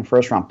been trading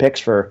first-round picks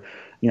for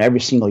every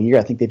single year.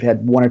 I think they've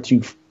had one or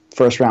two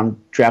first-round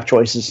draft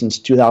choices since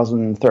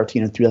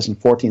 2013 and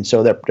 2014.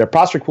 So their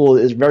prospect pool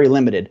is very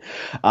limited.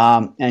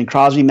 And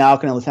Crosby,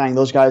 Malkin, and Letang,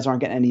 those guys aren't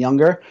getting any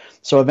younger.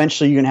 So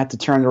eventually you're going to have to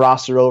turn the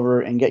roster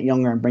over and get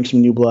younger and bring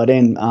some new blood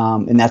in.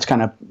 And that's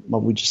kind of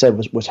what we just said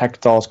was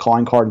Hextall's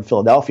calling card in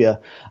Philadelphia.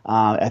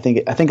 I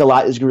think a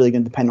lot is really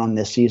going to depend on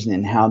this season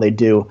and how they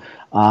do,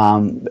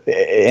 and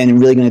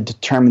really going to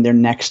determine their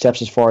next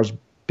steps as far as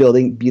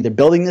either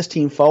building this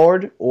team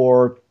forward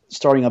or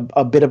starting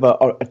a bit of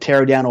a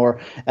tear down, or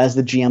as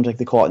the GMs like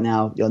to call it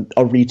now,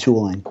 a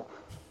retooling.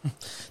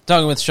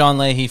 Talking with Sean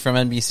Leahy from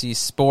NBC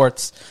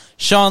Sports.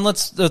 Sean,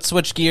 let's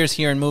switch gears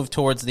here and move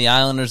towards the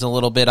Islanders a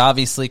little bit.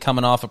 Obviously,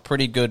 coming off a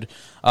pretty good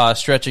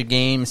stretch of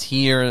games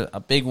here, a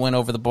big win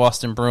over the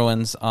Boston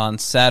Bruins on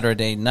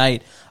Saturday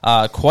night.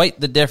 Quite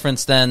the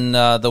difference than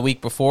the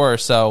week before or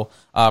so,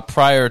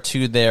 prior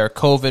to their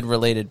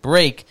COVID-related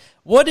break.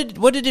 What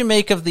did you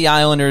make of the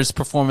Islanders'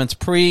 performance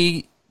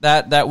pre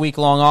that week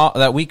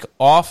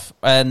off,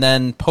 and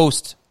then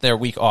post their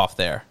week off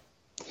there?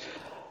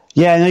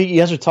 Yeah, I know you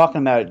guys were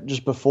talking about it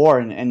just before,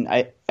 and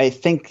I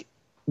think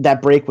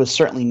that break was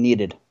certainly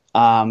needed.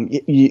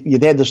 They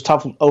had those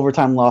tough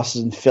overtime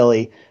losses in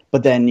Philly,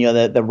 but then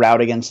the rout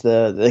against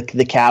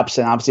the Caps,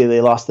 and obviously they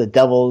lost the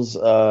Devils.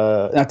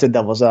 Not the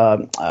Devils. They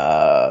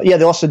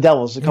lost the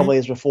Devils a couple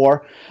days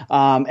before,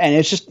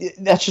 and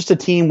that's just a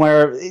team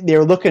where they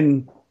were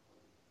looking.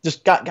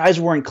 Just guys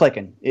weren't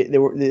clicking. They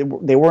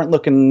weren't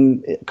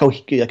looking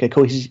like a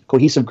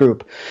cohesive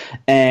group,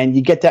 and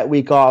you get that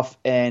week off.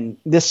 And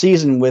this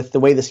season, with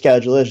the way the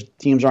schedule is,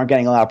 teams aren't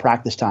getting a lot of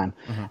practice time,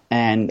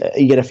 and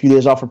you get a few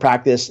days off for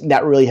practice.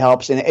 That really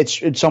helps, and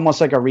it's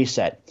almost like a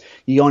reset.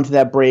 You go into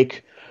that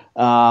break,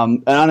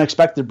 an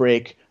unexpected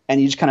break, and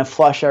you just kind of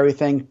flush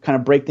everything, kind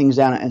of break things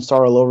down, and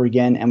start all over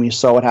again. And we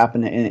saw what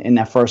happened in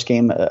that first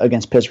game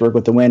against Pittsburgh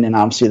with the win, and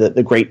obviously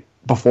the great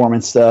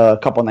performance a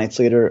couple nights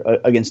later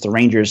against the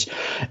Rangers.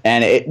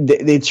 And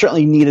they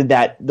certainly needed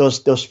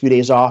those few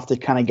days off to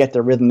kind of get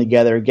their rhythm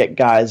together, get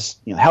guys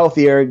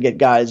healthier, get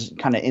guys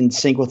kind of in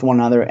sync with one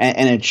another,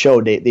 and it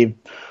showed. They've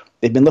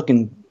been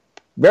looking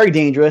very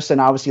dangerous, and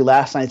obviously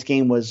last night's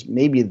game was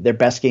maybe their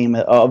best game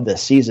of the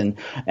season,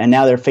 and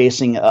now they're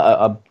facing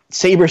a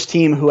Sabres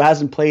team who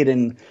hasn't played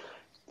in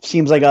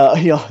seems like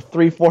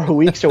 3-4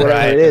 weeks or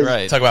whatever it is.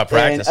 Right. Talk about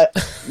practice.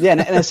 And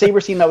a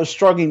Sabres team that was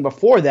struggling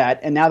before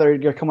that, and now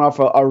they're coming off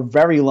a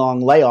very long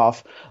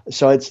layoff.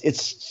 So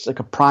it's like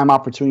a prime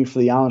opportunity for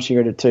the Islanders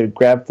here to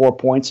grab 4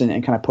 points and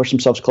kind of push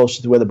themselves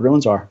closer to where the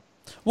Bruins are.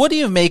 What do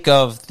you make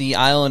of the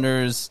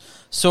Islanders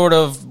sort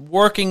of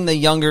working the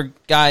younger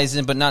guys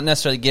in, but not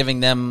necessarily giving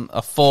them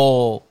a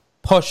full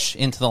push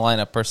into the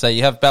lineup per se?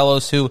 You have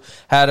Bellows, who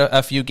had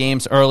a few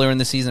games earlier in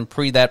the season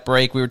pre that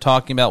break. We were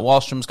talking about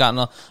Wahlstrom's gotten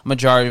a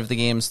majority of the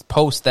games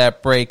post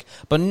that break,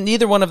 but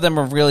neither one of them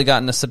have really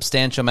gotten a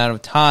substantial amount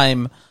of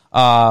time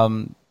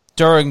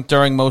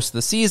during most of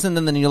the season.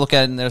 And then you look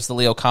at it, and there's the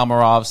Leo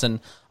Komarovs and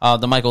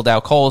the Michael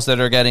Dow-Coles that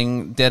are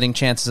getting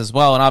chances as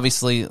well. And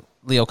obviously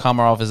Leo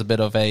Komarov is a bit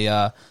of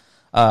a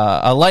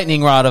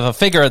lightning rod of a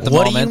figure at the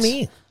moment. What do you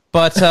mean?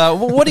 But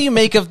what do you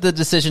make of the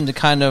decision to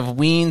kind of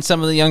wean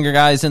some of the younger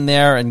guys in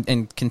there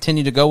and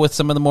continue to go with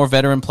some of the more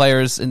veteran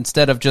players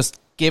instead of just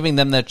giving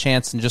them that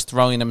chance and just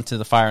throwing them to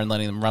the fire and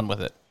letting them run with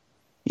it?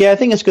 Yeah, I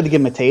think it's good to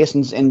give them a taste.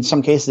 And in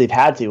some cases, they've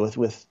had to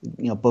with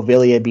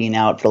Beauvillier being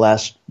out for the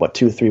last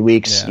 2-3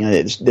 weeks.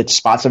 Yeah. The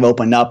spots have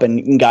opened up,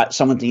 and you got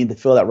someone to need to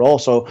fill that role.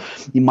 So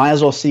you might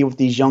as well see what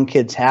these young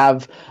kids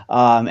have,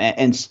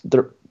 and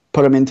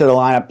put them into the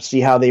lineup,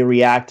 see how they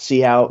react,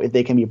 see if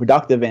they can be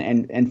productive,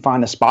 and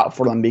find a spot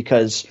for them.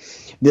 Because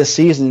this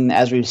season,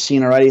 as we've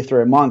seen already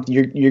through a month,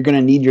 you're going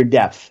to need your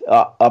depth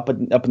up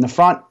in the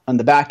front, on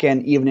the back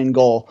end, even in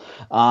goal.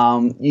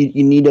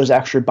 You need those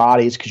extra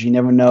bodies because you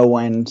never know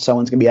when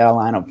someone's going to be out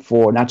of lineup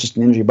for not just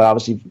an injury, but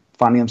obviously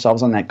finding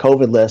themselves on that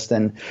COVID list.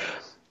 And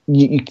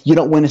you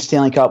don't win a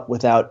Stanley Cup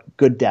without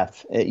good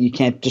depth. You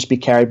can't just be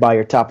carried by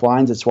your top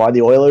lines. It's why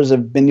the Oilers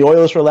have been the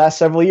Oilers for the last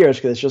several years,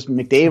 because it's just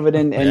McDavid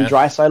and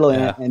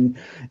Draisaitl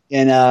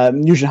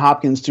and Nugent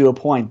Hopkins to a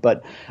point.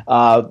 But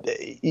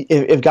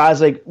if guys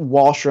like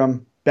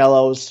Wahlstrom,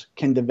 Bellows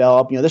can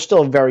develop, they're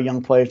still very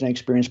young players and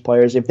experienced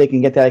players. If they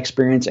can get that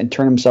experience and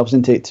turn themselves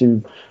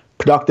into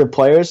productive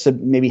players to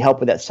maybe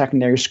help with that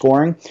secondary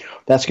scoring,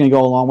 that's going to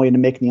go a long way to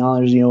making the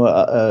Islanders,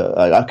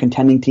 a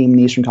contending team in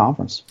the Eastern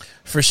Conference.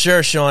 For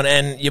sure, Sean.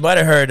 And you might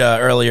have heard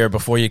earlier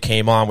before you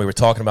came on, we were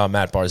talking about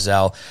Matt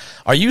Barzal.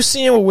 Are you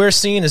seeing what we're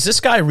seeing? Is this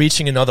guy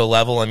reaching another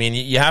level? I mean,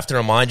 you have to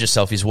remind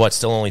yourself he's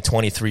still only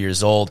 23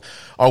 years old.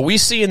 Are we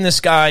seeing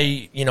this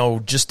guy,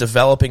 just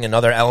developing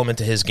another element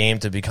to his game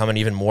to become an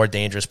even more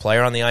dangerous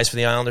player on the ice for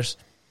the Islanders?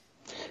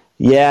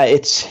 Yeah,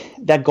 it's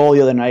that goal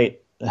the other night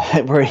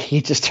where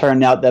he just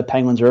turned out that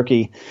Penguins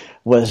rookie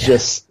was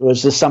just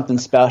something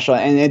special.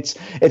 And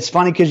it's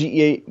funny because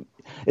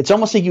it's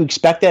almost like you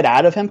expect that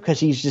out of him because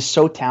he's just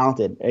so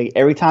talented.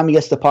 Every time he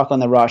gets the puck on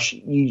the rush,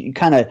 you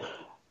kind of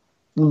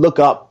look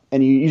up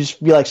and you just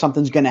feel like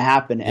something's going to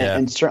happen.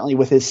 And certainly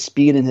with his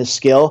speed and his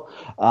skill,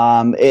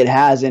 it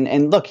has.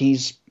 And look,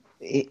 it's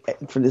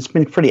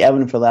been pretty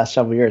evident for the last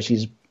several years.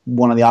 He's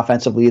one of the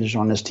offensive leaders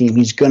on this team.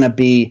 He's going to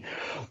be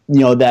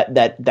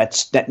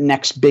that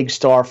next big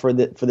star for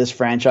this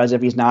franchise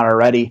if he's not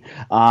already,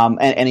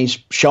 and he's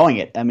showing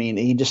it. I mean,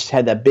 he just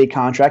had that big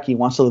contract. He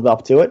wants to live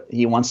up to it.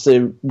 He wants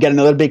to get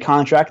another big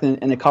contract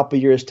in a couple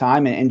of years'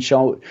 time and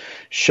show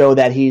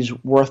that he's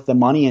worth the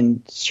money.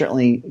 And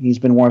certainly, he's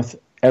been worth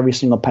every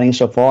single penny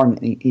so far. And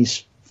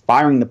he's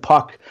firing the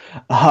puck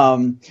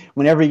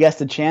whenever he gets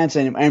the chance,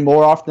 and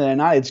more often than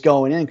not, it's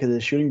going in because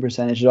his shooting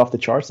percentage is off the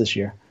charts this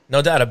year.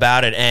 No doubt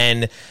about it.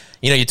 And,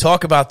 you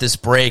talk about this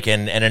break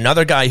and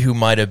another guy who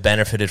might have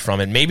benefited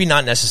from it, maybe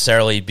not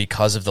necessarily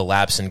because of the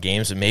lapse in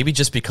games, but maybe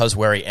just because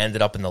where he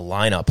ended up in the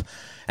lineup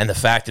and the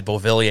fact that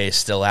Beauvillier is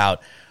still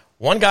out.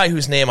 One guy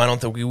whose name I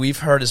don't think we've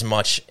heard as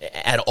much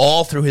at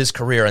all through his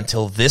career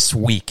until this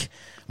week,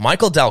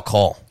 Michael Dal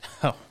Colle.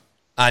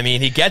 I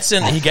mean, he gets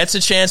a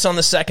chance on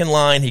the second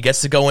line. He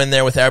gets to go in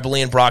there with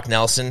Eberle and Brock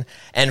Nelson.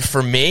 And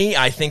for me,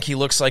 I think he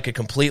looks like a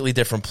completely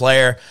different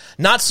player.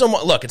 Not so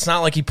much. Look, it's not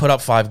like he put up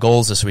 5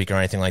 goals this week or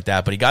anything like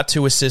that, but he got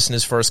 2 assists in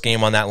his first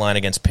game on that line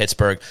against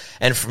Pittsburgh.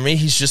 And for me,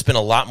 he's just been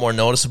a lot more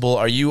noticeable.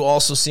 Are you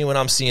also seeing what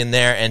I'm seeing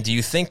there? And do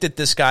you think that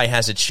this guy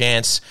has a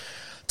chance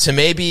to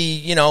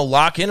maybe,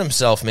 lock in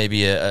himself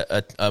maybe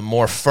a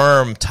more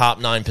firm top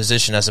 9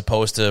 position as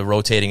opposed to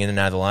rotating in and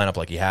out of the lineup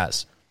like he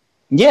has?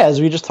 Yeah,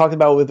 as we just talked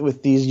about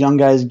with these young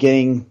guys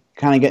getting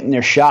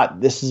their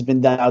shot, this has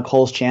been Dal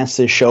Colle's chance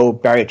to show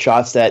Barry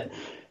Trotz that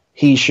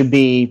he should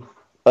be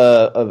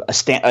a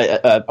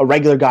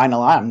regular guy in the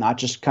lineup, not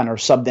just kind of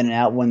subbed in and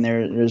out when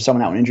there's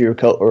someone out on injury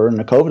or in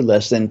the COVID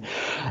list. And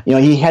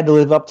he had to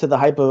live up to the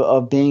hype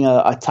of being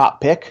a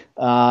top pick,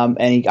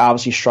 and he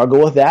obviously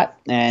struggled with that.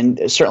 And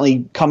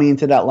certainly coming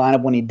into that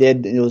lineup when he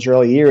did in those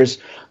early years,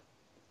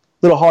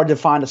 little hard to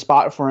find a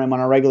spot for him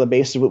on a regular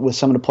basis with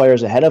some of the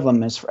players ahead of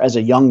him as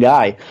a young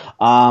guy.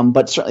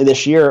 But certainly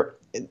this year,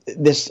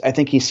 I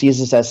think he sees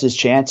this as his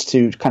chance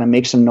to kind of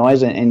make some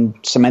noise and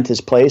cement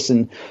his place.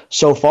 And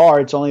so far,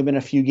 it's only been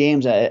a few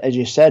games, as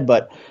you said,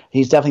 but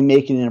he's definitely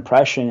making an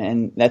impression.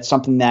 And that's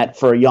something that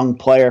for a young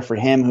player, for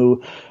him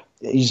who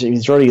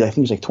he's already, I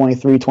think he's like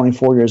 23,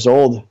 24 years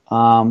old,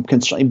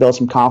 can certainly build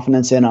some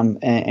confidence in him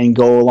and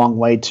go a long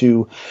way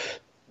to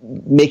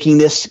making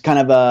this kind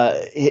of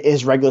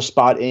his regular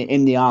spot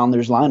in the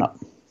Islanders lineup.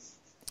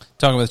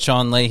 Talking with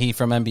Sean Leahy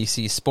from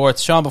NBC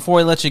Sports. Sean, before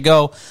we let you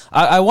go,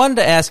 I wanted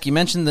to ask, you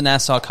mentioned the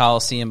Nassau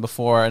Coliseum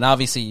before, and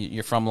obviously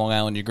you're from Long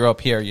Island, you grew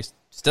up here, you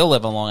still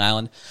live on Long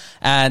Island,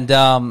 and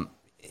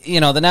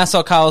the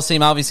Nassau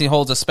Coliseum obviously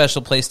holds a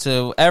special place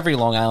to every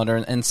Long Islander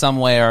in some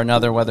way or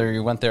another, whether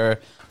you went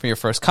there for your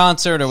first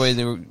concert or whether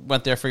you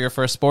went there for your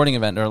first sporting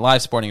event, or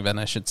live sporting event,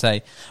 I should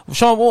say.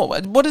 Sean,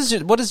 what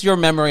is your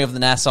memory of the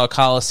Nassau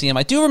Coliseum?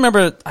 I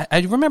remember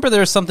there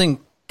was something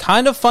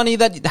kind of funny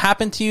that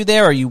happened to you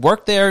there, or you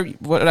worked there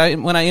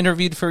when I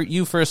interviewed for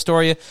you for a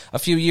story a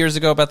few years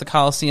ago about the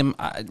Coliseum.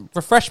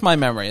 Refresh my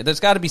memory. There's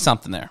got to be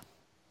something there.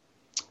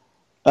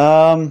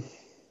 I'm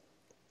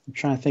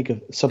trying to think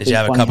of something. Did you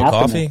have a cup of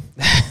coffee?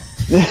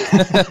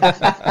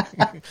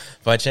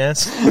 By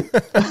chance?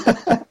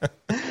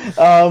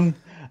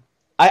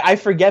 I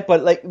forget,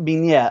 but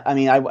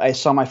I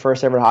saw my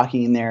first ever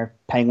hockey in there,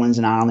 Penguins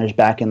and Islanders,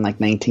 back in like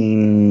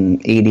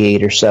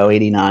 1988 or so,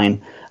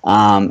 89,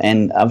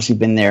 and obviously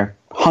been there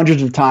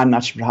hundreds of times,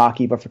 not just for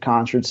hockey, but for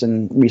concerts,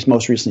 and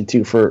most recently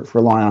too for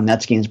Long Island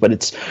Nets games. But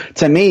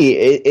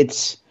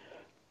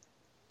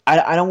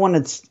I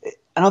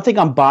don't think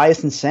I'm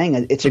biased in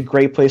saying it's a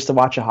great place to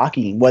watch a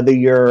hockey game. Whether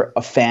you're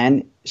a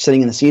fan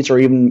sitting in the seats or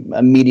even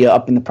a media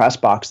up in the press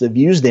box, the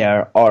views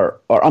there are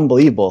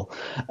unbelievable.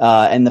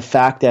 And the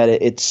fact that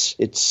it's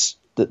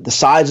the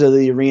size of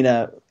the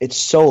arena, it's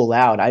so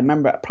loud. I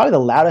remember probably the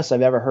loudest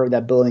I've ever heard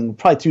that building,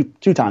 probably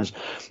two times.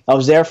 I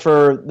was there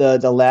for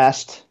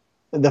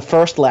the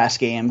first last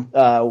game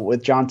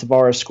with John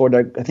Tavares scored,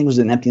 I think it was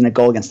an empty net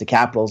goal against the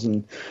Capitals,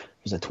 and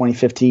was it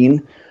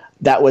 2015?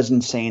 That was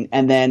insane.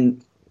 And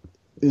then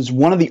it was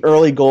one of the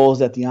early goals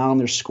that the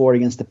Islanders scored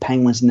against the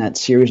Penguins in that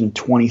series in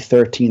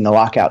 2013, the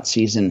lockout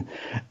season.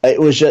 It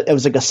was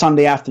like a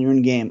Sunday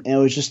afternoon game, and it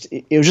was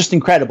just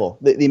incredible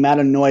the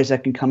amount of noise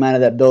that can come out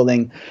of that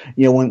building,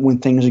 when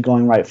things are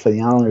going right for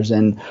the Islanders.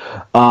 And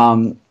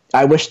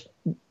I wish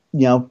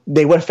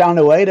they would have found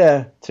a way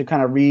to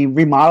kind of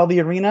remodel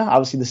the arena.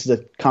 Obviously, this is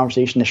a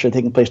conversation that should have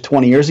taken place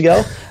 20 years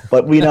ago,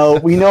 but we know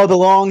the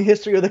long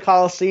history of the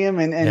Coliseum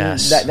and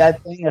yes.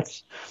 that thing.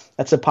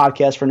 That's a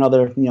podcast for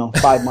another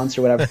 5 months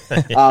or whatever.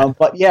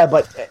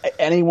 But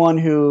anyone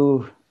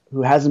who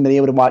hasn't been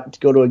able to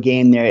go to a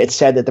game there, it's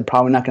said that they're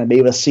probably not going to be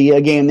able to see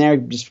a game there,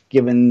 just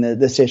given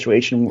the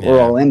situation we're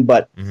all in.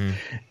 But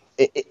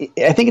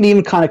I think it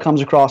even kind of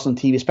comes across on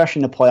TV,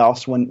 especially in the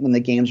playoffs when the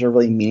games are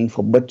really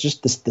meaningful. But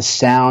just the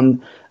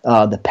sound,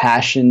 the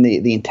passion,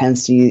 the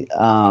intensity,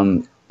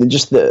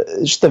 just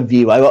the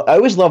view. I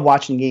always love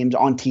watching games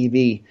on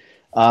TV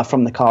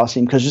from the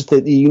Coliseum because just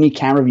the unique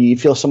camera view. You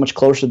feel so much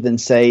closer than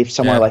say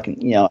somewhere like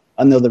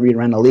another arena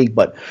around the league.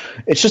 But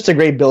it's just a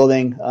great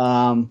building.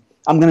 I'm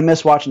going to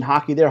miss watching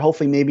hockey there.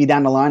 Hopefully, maybe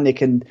down the line they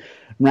can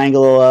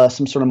wrangle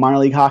some sort of minor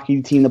league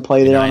hockey team to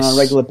play there on a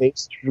regular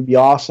basis. It would be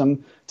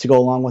awesome to go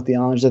along with the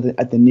Islanders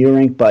at the new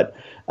rink. But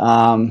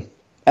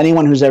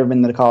anyone who's ever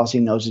been to the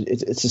Coliseum knows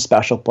it's a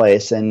special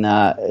place, and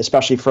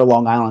especially for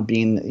Long Island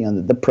being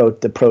the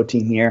pro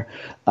team here,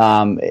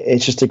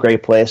 it's just a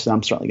great place, and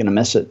I'm certainly going to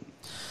miss it.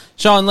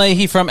 Sean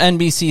Leahy from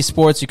NBC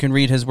Sports. You can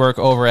read his work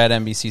over at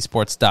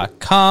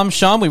NBCSports.com.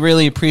 Sean, we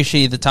really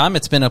appreciate the time.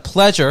 It's been a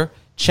pleasure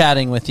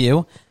chatting with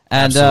you,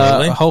 and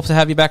hope to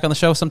have you back on the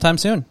show sometime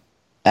soon.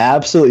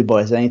 Absolutely,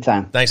 boys.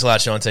 Anytime. Thanks a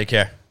lot, Sean. Take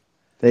care.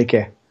 Take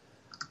care.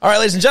 All right,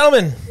 ladies and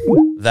gentlemen,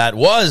 that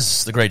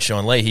was the great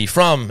Sean Leahy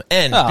from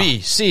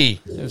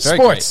NBC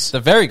Sports. The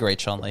very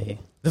great Sean Leahy.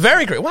 The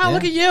very great. Wow,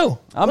 look at you.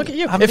 Look at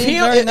you. I'm being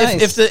very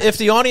nice. If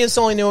the audience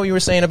only knew what you were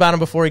saying about him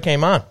before he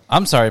came on.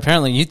 I'm sorry.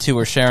 Apparently, you two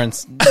were sharing,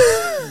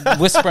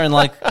 whispering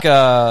like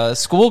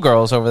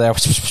schoolgirls over there.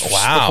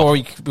 Wow.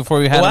 Before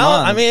we had him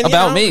on. I mean,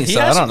 about me. He So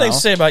had I some don't know. things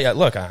to say about you.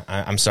 Look,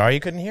 I'm sorry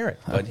you couldn't hear it,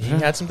 but he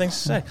had some things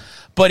to say.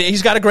 But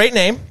he's got a great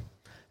name,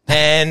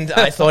 and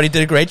I thought he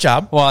did a great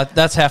job. Well,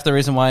 that's half the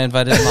reason why I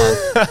invited him on.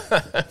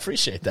 I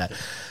appreciate that.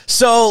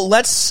 So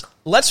let's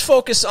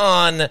focus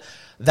on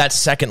that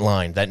second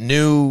line, that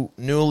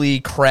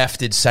newly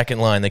crafted second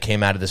line that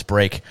came out of this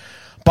break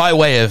by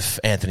way of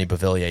Anthony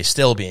Beauvillier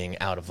still being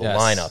out of the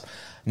lineup.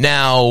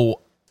 Now,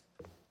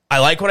 I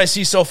like what I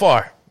see so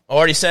far. I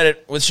already said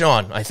it with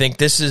Sean. I think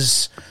this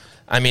is...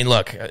 I mean,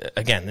 look,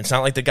 again, it's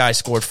not like the guy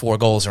scored 4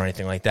 goals or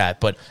anything like that,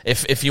 but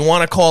if you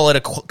want to call it a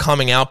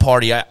coming out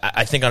party,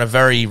 I think on a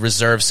very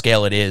reserved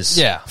scale it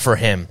is for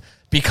him,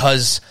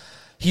 because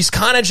he's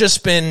kind of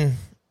just been,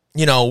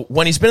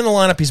 when he's been in the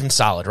lineup, he's been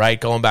solid,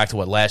 right? Going back to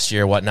last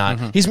year,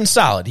 whatnot. He's been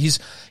solid.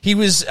 He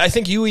was, I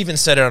think you even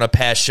said it on a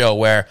past show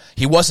where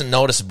he wasn't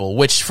noticeable,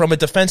 which from a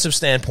defensive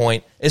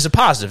standpoint is a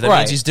positive. That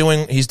means he's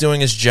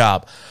doing his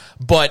job.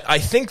 But I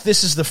think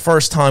this is the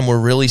first time we're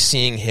really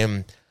seeing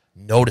him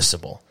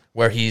noticeable,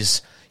 where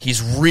he's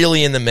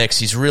really in the mix.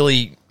 He's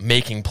really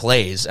making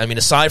plays. I mean,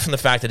 aside from the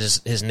fact that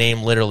his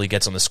name literally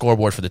gets on the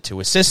scoreboard for the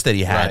 2 assists that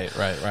he had.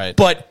 Right.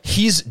 But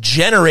he's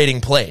generating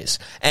plays.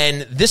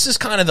 And this is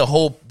kind of the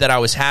hope that I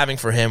was having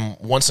for him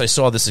once I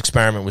saw this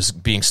experiment was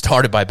being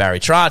started by Barry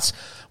Trotz,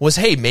 was,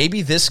 hey,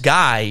 maybe this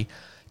guy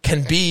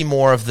can be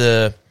more of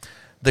the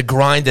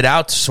grinded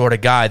out sort of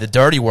guy, the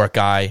dirty work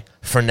guy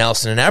for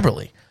Nelson and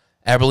Eberle.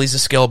 Eberle's a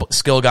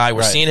skill guy.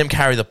 We're seeing him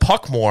carry the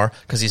puck more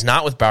because he's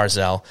not with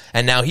Barzal,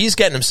 and now he's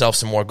getting himself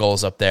some more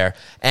goals up there.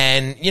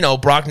 And,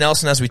 Brock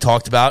Nelson, as we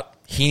talked about,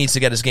 he needs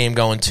to get his game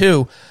going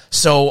too.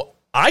 So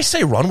I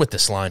say run with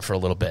this line for a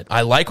little bit.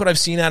 I like what I've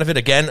seen out of it.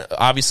 Again,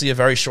 obviously a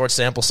very short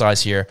sample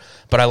size here,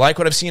 but I like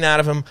what I've seen out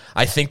of him.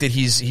 I think that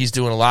he's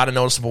doing a lot of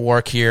noticeable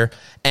work here.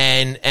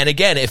 And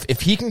again, if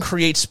he can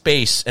create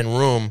space and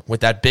room with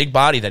that big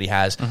body that he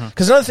has,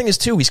 because another thing is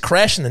too, he's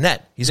crashing the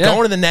net. He's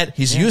going to the net.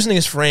 He's using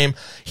his frame.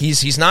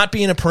 He's not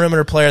being a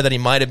perimeter player that he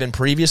might have been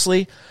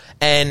previously.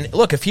 And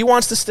look, if he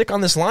wants to stick on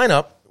this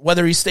lineup,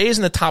 whether he stays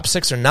in the top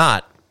 6 or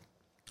not,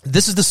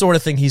 this is the sort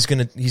of thing he's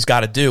got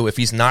to do if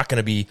he's not going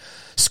to be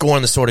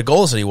scoring the sort of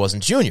goals that he was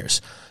in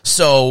juniors.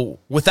 So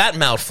with that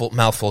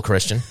mouthful,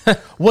 Christian,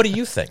 what do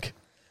you think?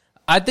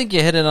 I think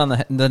you hit it on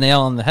the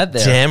nail on the head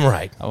there. Damn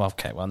right. Oh,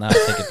 okay. Well, now I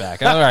take it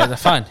back. All right,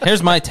 fine.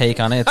 Here's my take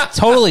on it. It's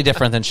totally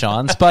different than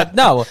Sean's, but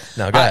no,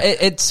 go ahead.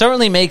 It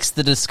certainly makes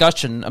the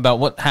discussion about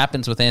what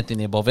happens with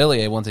Anthony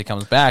Beauvillier once he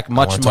comes back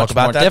much more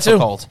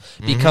difficult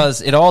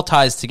because it all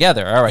ties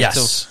together. All right. Yes.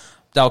 So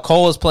Dal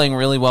Cole is playing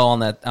really well on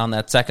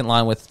that second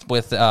line with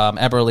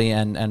Eberle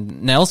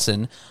and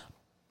Nelson.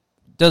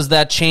 Does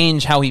that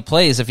change how he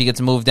plays if he gets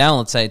moved down,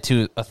 let's say,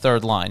 to a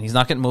third line? He's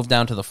not getting moved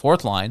down to the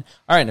fourth line.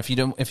 All right, if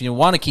you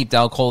want to keep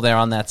Dal Cole there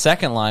on that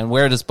second line,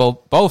 where does Bo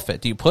fit?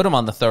 Do you put him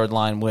on the third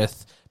line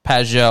with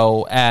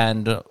Pajot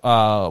and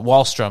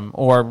Wahlstrom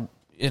or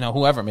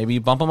whoever? Maybe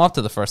you bump him up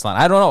to the first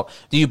line. I don't know.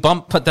 Do you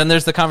bump? But then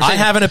there's the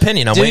conversation. I have an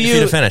opinion. I'm waiting for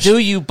you to finish. Do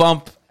you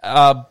bump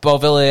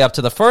Beauvillier up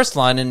to the first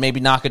line and maybe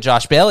knock a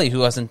Josh Bailey,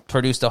 who hasn't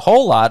produced a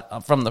whole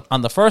lot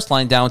on the first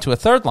line, down to a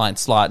third line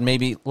slot, and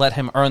maybe let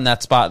him earn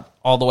that spot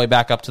all the way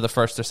back up to the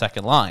first or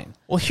second line?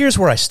 Well, here's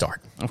where I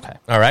start. Okay.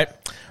 All right.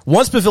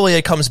 once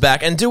Beauvillier comes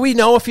back, and do we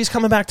know if he's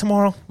coming back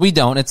tomorrow? We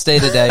don't. It's day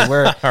to day.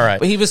 We're all right.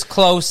 But he was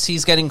close.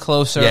 He's getting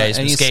closer. Yeah, and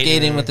he's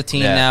skating with the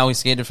team now. He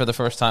skated for the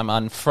first time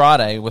on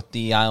Friday with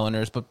the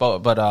Islanders, but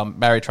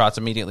Barry Trotz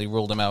immediately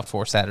ruled him out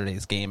for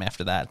Saturday's game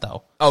after that,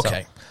 though.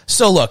 Okay.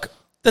 So look,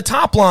 the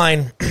top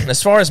line,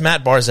 as far as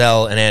Matt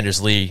Barzal and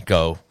Anders Lee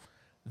go,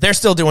 they're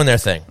still doing their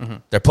thing. Mm-hmm.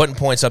 They're putting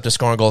points up to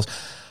scoring goals.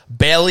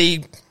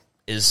 Bailey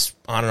is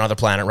on another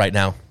planet right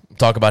now. We'll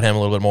talk about him a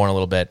little bit more in a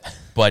little bit,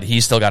 but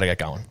he's still got to get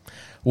going.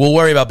 We'll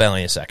worry about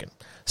Bailey in a second.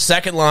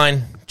 Second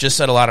line, just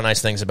said a lot of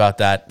nice things about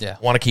that. Yeah.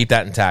 Want to keep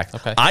that intact.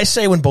 Okay. I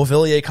say when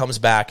Beauvillier comes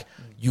back,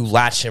 you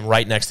latch him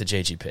right next to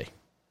JGP.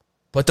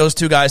 Put those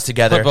two guys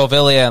together. Put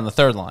Beauvillier on the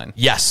third line.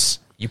 Yes.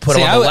 You put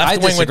him on the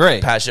left wing with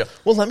Pajot.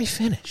 Well, let me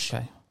finish.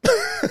 Okay.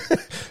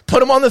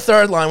 Put him on the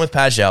third line with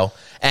Pajot.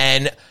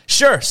 And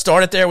sure,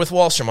 start it there with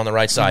Wahlstrom on the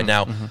right side.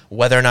 Now,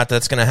 whether or not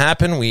that's going to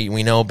happen,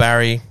 we know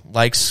Barry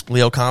likes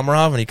Leo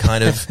Komarov, and he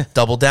kind of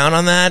doubled down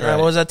on that. Right.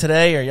 What was that,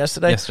 today or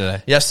yesterday?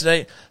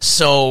 Yesterday.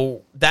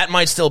 So that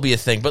might still be a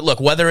thing. But look,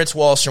 whether it's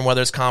Wahlstrom,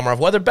 whether it's Komarov,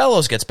 whether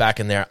Bellows gets back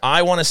in there,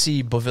 I want to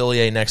see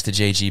Beauvillier next to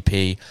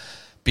JGP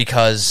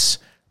because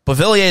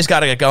Beauvillier's got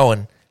to get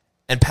going,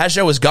 and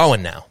Pajot is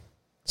going now.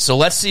 So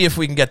let's see if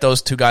we can get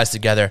those two guys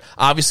together.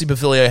 Obviously,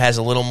 Beauvillier has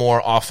a little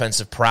more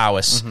offensive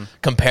prowess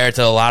compared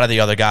to a lot of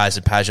the other guys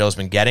that Pajot's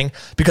been getting.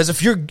 Because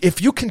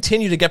if you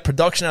continue to get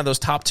production out of those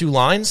top two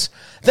lines,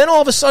 then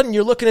all of a sudden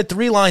you're looking at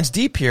 3 lines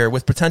deep here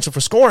with potential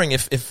for scoring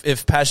if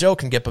Pajot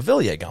can get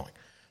Beauvillier going.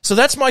 So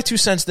that's my 2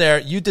 cents there.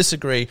 You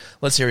disagree.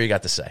 Let's hear what you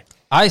got to say.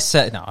 I was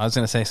going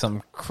to say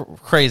something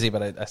crazy,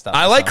 but I stopped.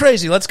 I like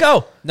crazy. Let's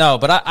go. No,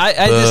 but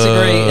I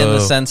disagree in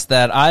the sense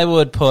that I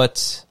would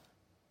put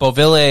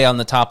Beauvillier on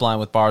the top line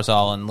with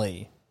Barzal and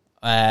Lee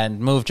and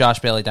move Josh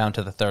Bailey down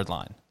to the third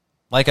line.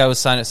 Like I was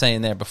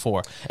saying there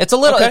before. It's a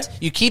little,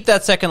 you keep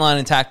that second line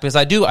intact because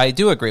I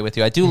do agree with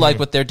you. I do like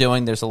what they're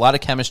doing. There's a lot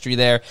of chemistry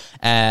there,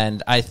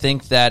 and I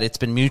think that it's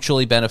been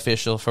mutually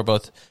beneficial for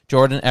both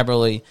Jordan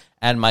Eberle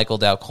and Michael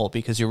Dowd-Colt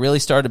because you really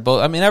started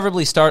both. I mean,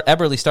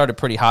 Eberle started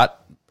pretty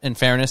hot, in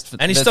fairness.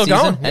 And he's still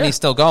going. And he's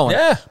still going.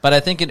 Yeah. But I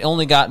think it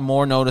only got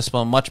more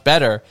noticeable and much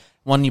better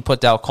when you put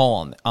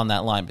Dowd-Cole on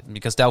that line,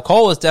 because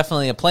Dowd-Cole is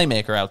definitely a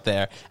playmaker out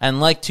there. And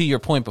like to your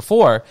point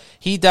before,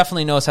 he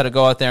definitely knows how to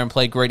go out there and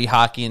play gritty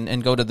hockey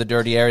and go to the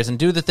dirty areas and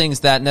do the things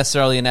that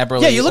necessarily an Eberle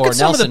or Nelson you look at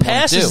some of the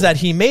passes that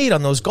he made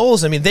on those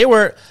goals. I mean, they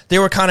were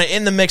kind of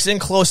in the mix, in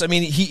close. I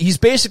mean, he's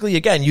basically,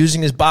 again,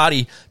 using his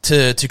body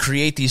to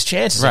create these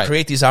chances and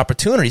create these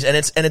opportunities, and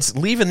it's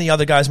leaving the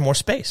other guys more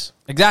space.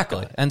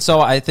 Exactly. And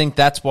so I think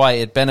that's why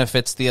it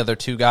benefits the other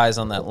two guys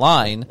on that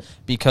line,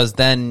 because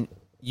then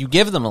you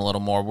give them a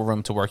little more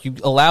room to work. You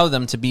allow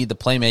them to be the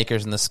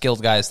playmakers and the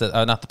skilled guys that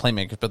not the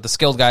playmakers, but the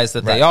skilled guys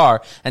that they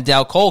are. And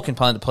Dowd-Cole can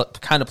kind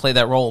of play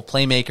that role of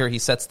playmaker. He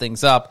sets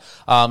things up.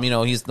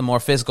 He's the more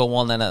physical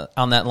one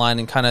on that line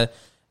and kind of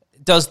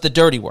does the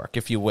dirty work,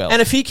 if you will.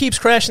 And if he keeps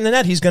crashing the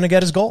net, he's going to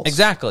get his goals.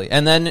 Exactly.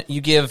 And then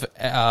you give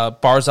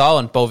Barzal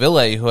and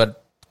Beauvillier, who had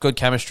good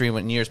chemistry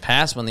in years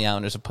past when the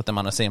Islanders have put them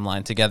on the same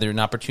line together, an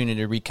opportunity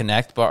to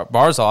reconnect.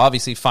 Barzal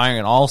obviously firing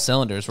on all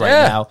cylinders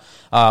now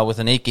with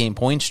an 8-game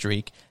point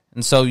streak.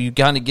 And so you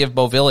kind of give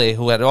Beauvillier,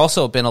 who had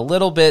also been a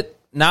little bit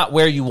not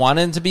where you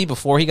wanted him to be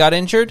before he got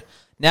injured,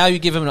 now you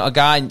give him a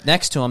guy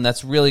next to him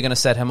that's really going to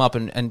set him up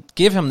and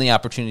give him the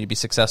opportunity to be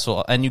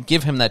successful, and you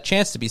give him that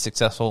chance to be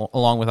successful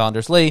along with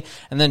Anders Lee.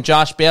 And then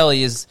Josh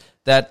Bailey is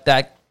that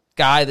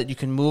guy that you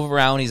can move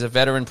around. He's a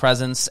veteran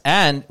presence.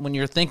 And when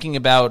you're thinking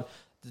about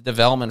the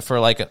development for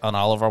like an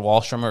Oliver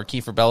Wahlstrom or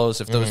Kiefer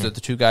Bellows, if those are the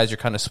two guys you're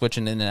kind of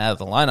switching in and out of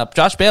the lineup,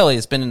 Josh Bailey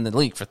has been in the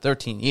league for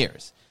 13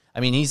 years.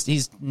 I mean, he's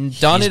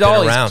done it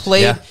all. Around. He's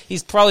played. Yeah.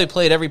 He's probably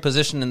played every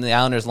position in the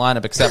Islanders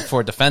lineup except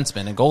for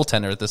defenseman and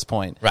goaltender at this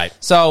point. Right.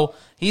 So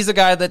he's a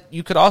guy that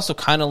you could also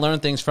kind of learn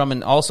things from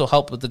and also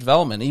help with the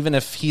development. Even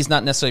if he's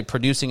not necessarily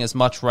producing as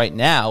much right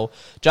now,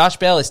 Josh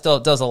Bailey still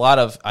does a lot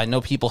of. I know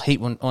people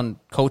hate when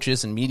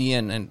coaches and media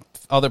and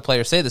other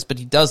players say this, but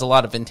he does a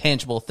lot of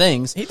intangible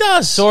things. He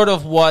does. Sort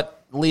of what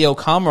Leo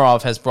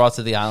Komarov has brought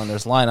to the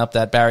Islanders lineup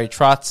that Barry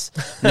Trotz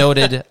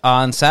noted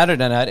on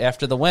Saturday night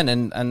after the win,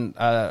 and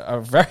a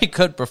very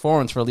good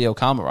performance for Leo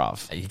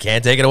Komarov. You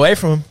can't take it away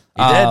from him.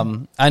 He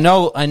did. I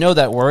know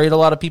that worried a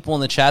lot of people in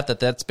the chat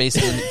that's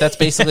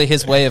basically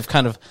his way of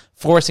kind of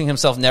forcing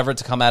himself never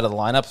to come out of the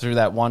lineup through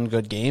that one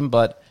good game.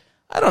 But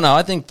I don't know.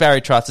 I think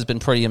Barry Trotz has been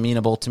pretty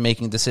amenable to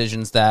making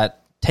decisions that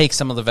take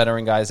some of the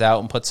veteran guys out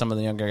and put some of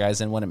the younger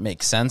guys in when it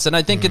makes sense. And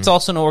I think it's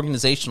also an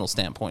organizational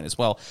standpoint as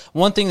well.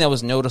 One thing that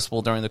was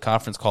noticeable during the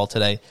conference call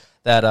today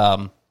that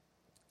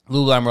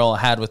Lou Lamoriello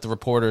had with the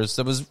reporters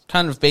that was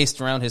kind of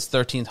based around his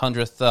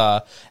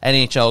 1300th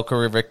NHL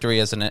career victory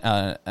as an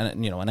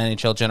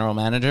NHL general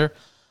manager.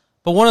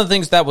 But one of the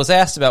things that was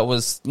asked about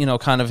was,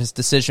 kind of his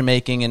decision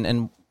making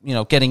and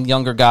getting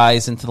younger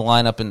guys into the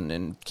lineup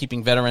and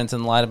keeping veterans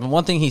in the lineup. And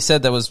one thing he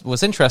said that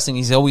was interesting,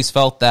 he's always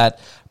felt that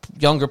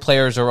younger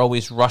players are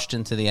always rushed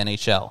into the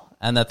NHL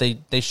and that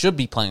they should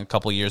be playing a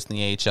couple years in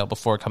the AHL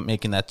before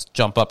making that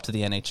jump up to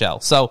the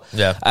NHL. So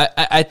yeah.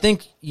 I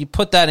think you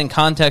put that in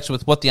context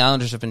with what the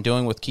Islanders have been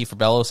doing with Kiefer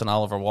Bellows and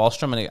Oliver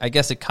Wahlstrom, and I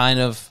guess it kind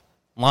of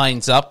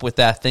lines up with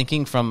that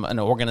thinking from an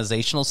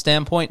organizational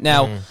standpoint.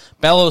 Now,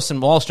 Bellows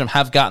and Wahlstrom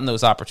have gotten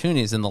those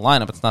opportunities in the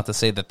lineup. It's not to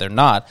say that they're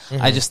not.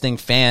 I just think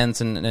fans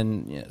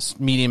and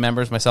media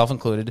members, myself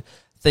included,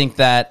 think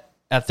that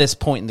at this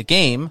point in the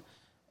game,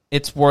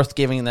 it's worth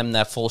giving them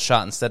that full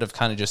shot instead of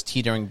kind of just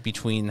teetering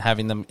between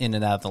having them in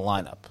and out of the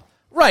lineup.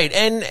 Right,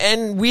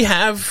 and we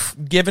have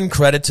given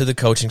credit to the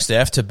coaching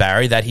staff, to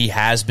Barry, that he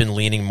has been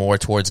leaning more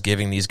towards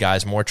giving these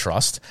guys more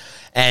trust.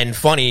 And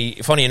funny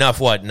enough,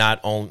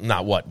 not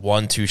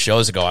 1-2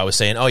 shows ago, I was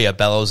saying, oh yeah,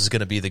 Bellows is going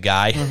to be the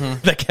guy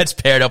that gets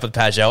paired up with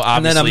Pajot. Obviously,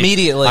 and then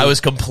immediately I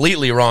was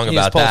completely wrong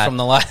about that. From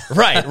the line.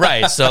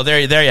 right. So there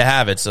you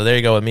have it. So there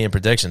you go with me and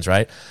predictions,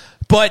 right?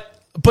 But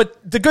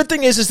the good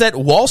thing is that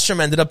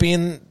Wahlstrom ended up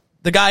being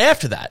the guy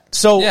after that.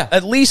 So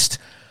at least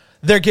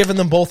they're giving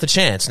them both a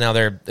chance. Now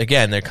they're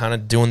kind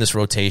of doing this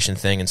rotation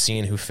thing and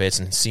seeing who fits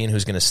and seeing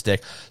who's going to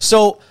stick.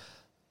 So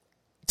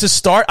to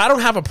start, I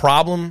don't have a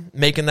problem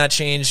making that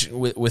change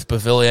with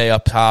Beauvillier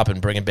up top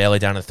and bringing Bailey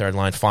down to the third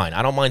line. Fine.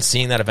 I don't mind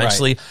seeing that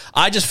eventually. Right.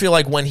 I just feel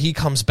like when he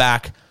comes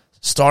back,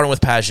 starting with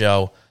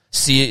Pajot,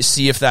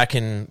 see if that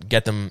can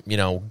get them,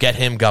 get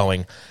him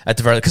going at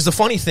the very. Because the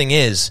funny thing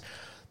is,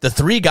 the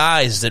three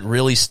guys that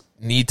really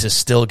need to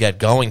still get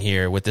going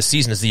here with this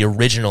season is the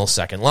original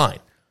second line: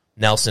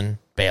 Nelson,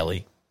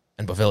 Bailey,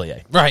 and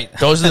Beauvillier. Right.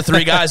 Those are the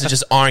three guys that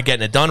just aren't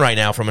getting it done right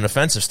now from an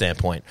offensive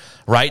standpoint.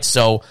 Right.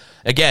 So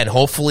again,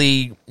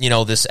 hopefully,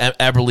 this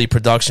Eberle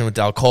production with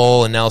Dal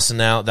Cole and Nelson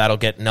now, that'll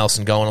get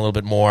Nelson going a little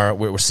bit more.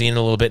 We're seeing it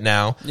a little bit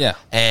now. Yeah.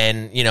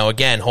 And,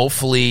 again,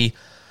 hopefully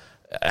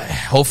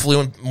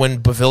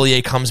when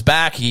Beauvillier comes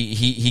back,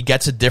 he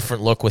gets a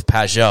different look with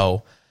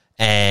Pajot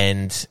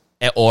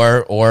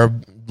or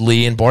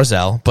Lee and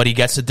Barzal, but he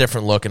gets a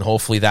different look, and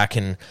hopefully that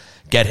can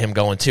get him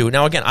going too.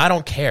 Now, again, I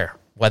don't care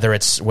whether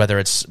it's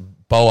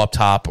Bo up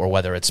top or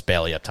whether it's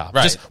Bailey up top.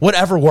 Right. Just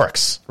whatever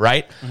works,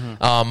 right?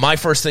 My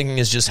first thinking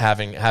is just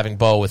having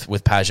Bo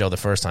with Pajot the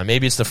first time.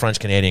 Maybe it's the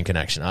French-Canadian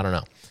connection. I don't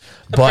know.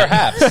 But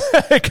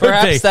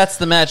Perhaps that's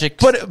the magic.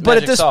 But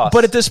sauce.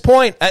 But at this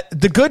point,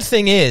 the good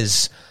thing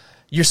is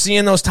you're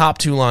seeing those top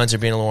two lines are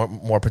being a little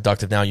more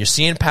productive now. You're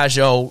seeing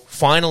Pajot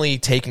finally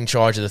taking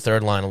charge of the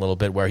third line a little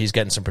bit, where he's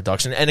getting some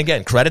production. And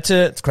again, credit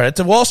to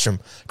Wahlstrom,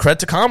 credit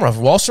to Komarov.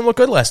 Wahlstrom looked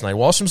good last night.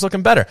 Wahlstrom's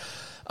looking better.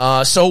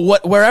 So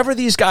wherever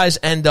these guys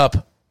end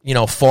up,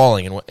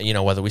 falling,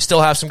 and whether we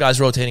still have some guys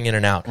rotating in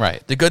and out.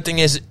 Right. The good thing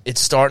is it's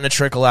starting to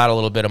trickle out a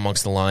little bit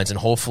amongst the lines, and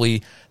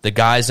hopefully the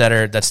guys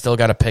that still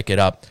got to pick it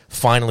up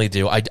finally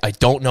do. I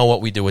don't know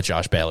what we do with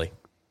Josh Bailey.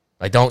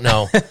 I don't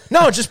know.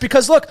 No, just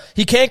because look,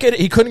 he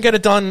couldn't get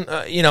it done.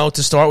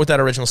 To start with that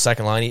original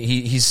second line,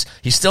 he's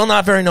still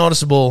not very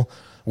noticeable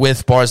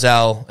with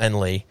Barzal and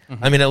Lee.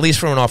 I mean, at least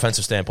from an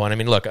offensive standpoint. I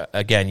mean, look,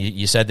 again,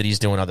 you said that he's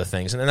doing other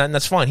things, and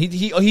that's fine.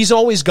 He's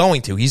always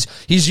going to. He's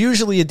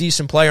usually a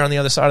decent player on the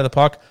other side of the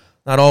puck.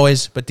 Not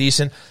always, but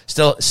decent.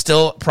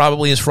 Still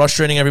probably is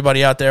frustrating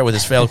everybody out there with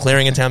his failed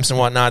clearing attempts and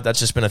whatnot. That's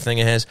just been a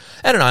thing of his,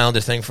 and an Islander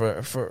thing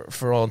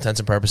for all intents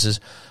and purposes.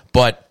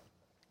 But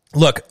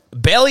look,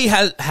 Bailey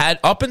has had,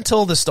 up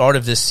until the start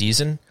of this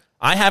season,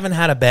 I haven't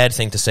had a bad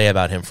thing to say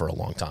about him for a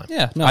long time.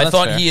 Yeah, no, I that's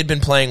thought fair. he had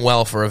been playing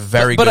well for a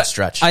very good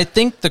stretch. I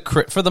think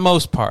for the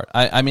most part,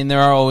 I mean,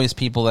 there are always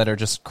people that are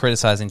just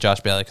criticizing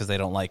Josh Bailey because they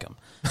don't like him.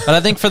 But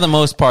I think for the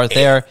most part,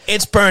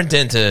 it's burned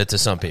into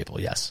some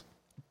people. Yes,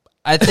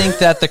 I think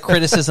that the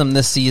criticism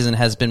this season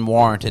has been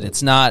warranted.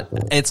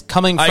 It's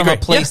coming from a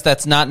place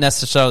that's not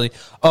necessarily,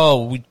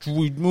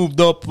 we moved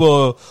up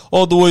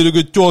all the way to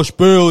get Josh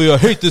Bailey. I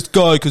hate this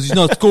guy because he's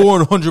not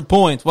scoring 100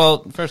 points.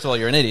 Well, first of all,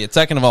 you're an idiot.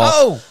 Second of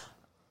all,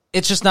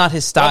 it's just not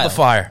his style. On the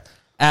fire.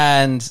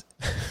 And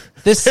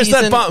this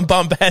season, that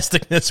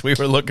bombasticness we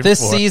were looking for. This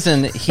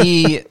season,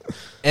 he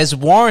is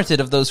warranted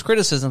of those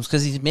criticisms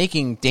because he's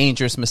making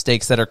dangerous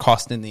mistakes that are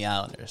costing the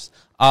Islanders.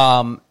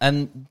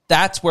 And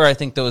that's where I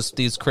think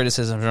these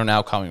criticisms are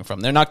now coming from.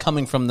 They're not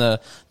coming from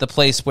the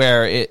place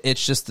where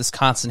it's just this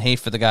constant hate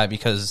for the guy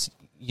because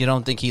you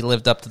don't think he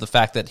lived up to the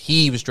fact that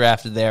he was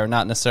drafted there,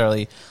 not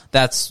necessarily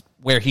that's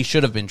where he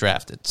should have been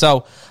drafted.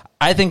 So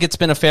I think it's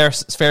been a fair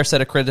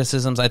set of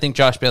criticisms. I think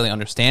Josh Bailey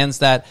understands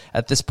that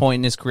at this point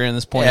in his career, in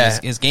this point,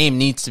 his game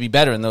needs to be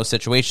better in those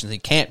situations. He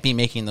can't be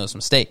making those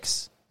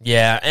mistakes.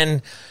 Yeah,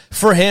 and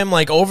for him,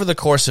 like over the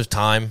course of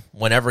time,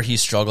 whenever he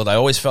struggled, I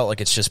always felt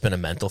like it's just been a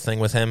mental thing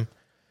with him.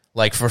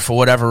 Like for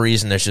whatever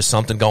reason, there's just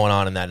something going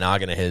on in that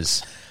noggin of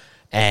his,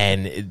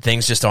 and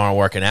things just aren't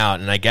working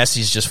out. And I guess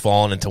he's just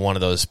fallen into one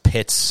of those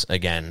pits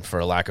again,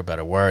 for lack of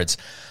better words.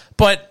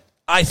 But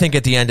I think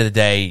at the end of the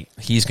day,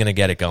 he's going to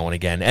get it going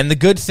again. And the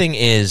good thing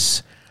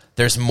is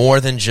there's more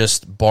than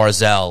just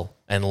Barzal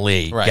and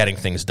Lee Right. getting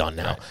things done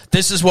now.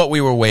 This is what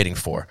we were waiting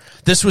for.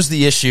 This was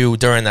the issue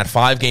during that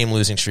 5-game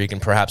losing streak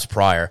and perhaps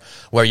prior,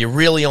 where you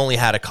really only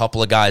had a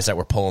couple of guys that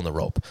were pulling the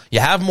rope.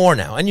 You have more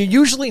now, and you're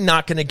usually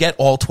not going to get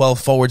all 12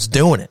 forwards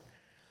doing it.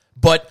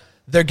 But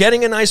they're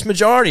getting a nice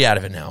majority out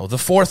of it now. The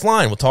fourth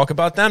line, we'll talk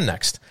about them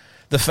next.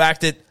 The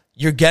fact that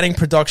you're getting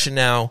production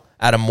now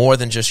out of more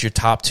than just your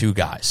top 2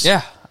 guys.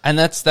 Yeah, and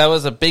that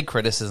was a big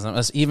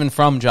criticism, even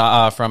from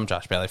Josh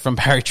Bailey, from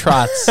Barry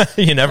Trotz.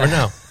 You never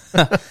know.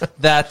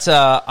 That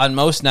on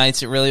most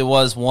nights it really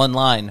was one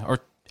line, or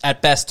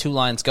at best 2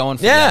 lines going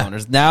for the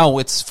Islanders. Now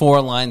it's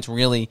 4 lines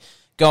really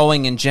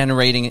going and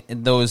generating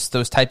those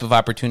type of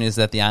opportunities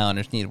that the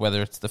Islanders need,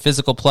 whether it's the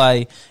physical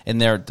play in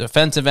their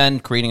defensive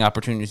end, creating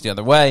opportunities the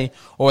other way,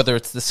 or whether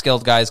it's the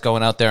skilled guys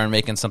going out there and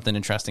making something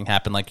interesting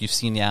happen, like you've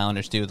seen the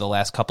Islanders do the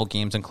last couple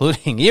games,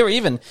 including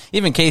even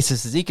Casey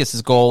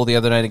Cizikas' goal the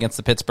other night against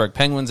the Pittsburgh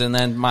Penguins, and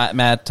then Matt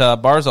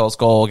Barzal's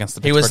goal against the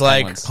Pittsburgh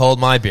Penguins. He was like,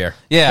 hold my beer.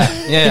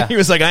 Yeah. He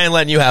was like, I ain't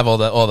letting you have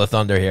all the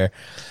thunder here.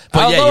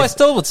 But Although I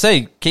still would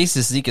say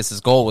Casey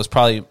Cizikas' goal was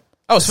probably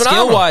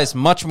skill-wise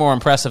much more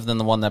impressive than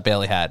the one that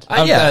Bailey had,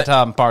 that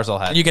Barzal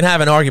had. You can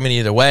have an argument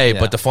either way, Yeah.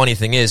 but the funny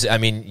thing is, I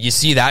mean, you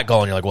see that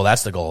goal and you're like, well,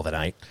 that's the goal of the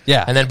night.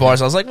 Yeah. And then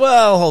Barzal's like,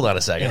 well, hold on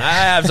a second. I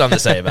have something to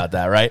say about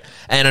that, right?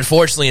 And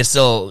unfortunately, it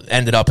still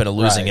ended up in a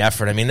losing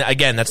effort. I mean,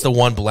 again, that's the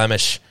one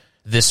blemish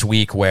this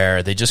week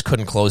where they just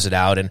couldn't close it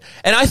out. And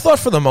I thought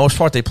for the most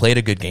part they played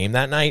a good game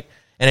that night,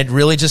 and it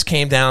really just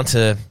came down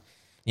to,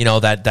 you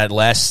know, that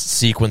last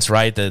sequence,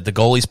 right? The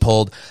goalies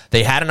pulled.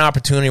 They had an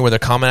opportunity where they're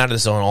coming out of the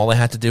zone. All they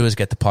had to do is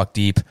get the puck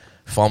deep,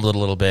 fumble it a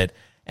little bit,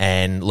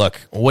 and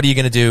look, what are you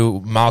going to do?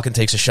 Malkin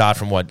takes a shot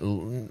from a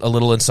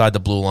little inside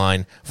the blue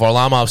line.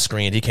 Varlamov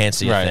screened. He can't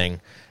see a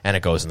thing, and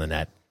it goes in the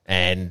net.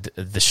 And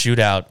the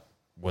shootout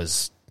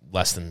was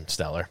less than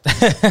stellar.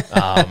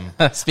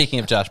 Speaking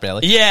of Josh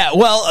Bailey. Yeah,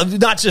 well,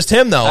 not just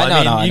him, though.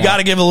 I mean, you got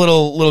to give a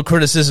little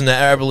criticism to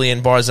Eberle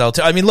and Barzal,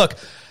 too. I mean, look,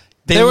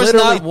 there was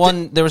not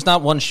one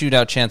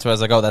shootout chance where I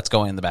was like, oh, that's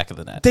going in the back of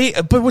the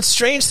net. But what's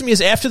strange to me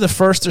is after the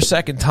first or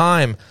second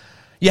time,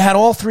 you had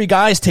all 3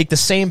 guys take the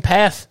same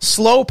path,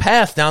 slow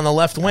path down the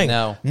left wing.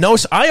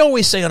 I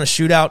always say on a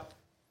shootout,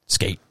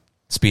 skate,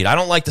 speed. I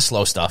don't like the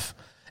slow stuff.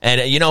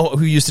 And you know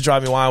who used to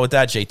drive me wild with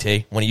that?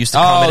 JT, when he used to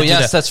come in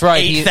and do that's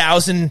right.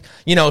 8,000,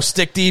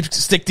 stick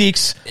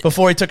deeks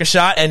before he took a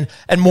shot, and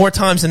more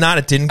times than not,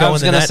 it didn't go in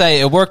the net. I was going to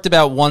say, it worked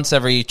about once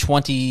every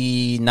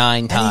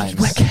 29 times.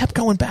 And he kept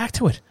going back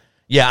to it.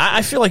 Yeah,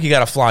 I feel like you got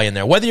to fly in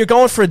there. Whether you're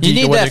going for a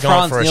deke or whether you're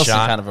going for a Nielsen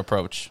shot. kind of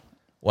approach.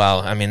 Well,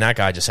 I mean, that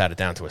guy just had it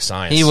down to a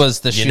science. He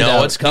was the shootout. You know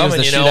what's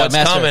coming. You know what's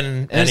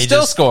coming. And he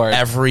still scored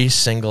every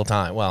single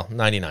time. Well,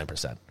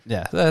 99%.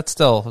 Yeah, that's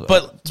still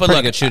but pretty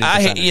look, good shooting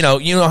percentage. you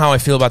know how I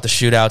feel about the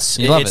shootouts.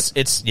 You love it.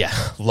 It's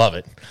love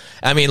it.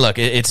 I mean, look,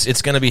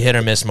 it's going to be hit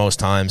or miss most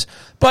times.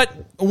 But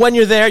when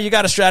you're there, you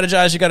got to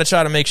strategize. You got to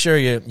try to make sure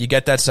you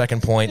get that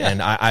second point. Yeah.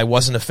 And I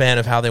wasn't a fan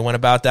of how they went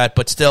about that,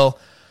 but still,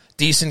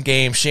 decent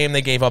game. Shame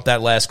they gave up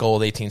that last goal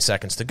with 18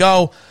 seconds to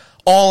go.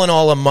 All in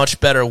all, a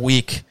much better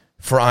week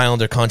for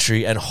Islander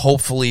country, and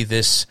hopefully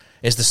this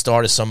is the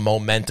start of some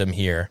momentum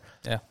here.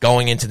 Yeah.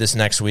 Going into this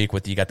next week,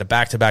 you got the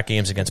back-to-back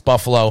games against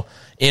Buffalo,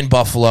 in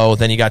Buffalo,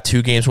 then you got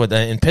 2 games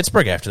in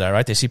Pittsburgh after that,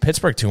 right? They see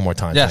Pittsburgh 2 more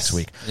times next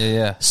week.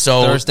 Yeah.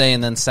 So Thursday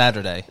and then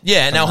Saturday.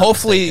 Yeah, now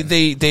hopefully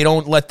they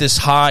don't let this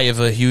high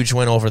of a huge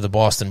win over the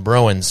Boston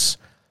Bruins,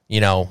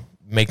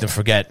 make them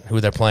forget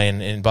who they're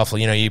playing in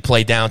Buffalo. You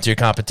play down to your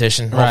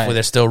competition. Hopefully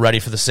they're still ready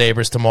for the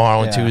Sabres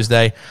tomorrow and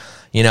Tuesday.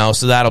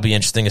 So that'll be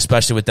interesting,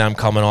 especially with them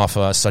coming off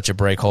such a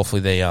break.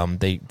 Hopefully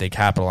they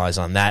capitalize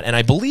on that. And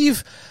I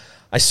believe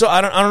I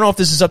don't know if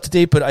this is up to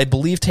date, but I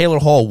believe Taylor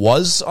Hall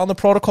was on the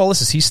protocol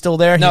list. Is he still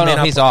there? No,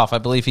 he's off. I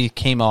believe he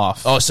came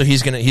off. Oh, so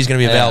he's gonna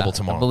be available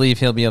tomorrow. I believe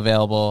he'll be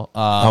available.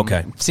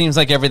 Okay. Seems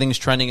like everything's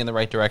trending in the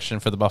right direction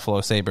for the Buffalo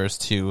Sabres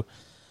to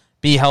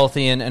be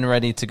healthy and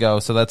ready to go.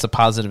 So that's a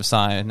positive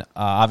sign.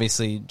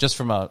 Obviously, just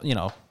from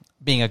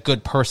being a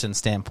good person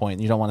standpoint,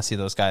 you don't want to see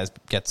those guys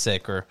get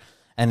sick or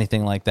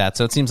anything like that.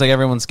 So it seems like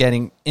everyone's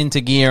getting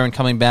into gear and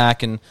coming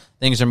back, and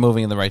things are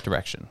moving in the right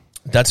direction.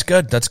 That's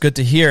good. That's good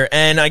to hear.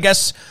 And I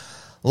guess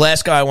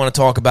last guy I want to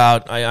talk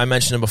about, I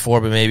mentioned him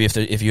before, but maybe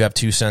if you have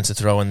 2 cents to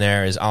throw in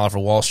there, is Oliver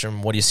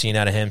Wahlstrom. What are you seeing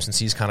out of him since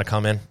he's kind of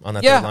come in on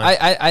that third line?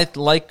 I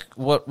like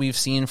what we've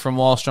seen from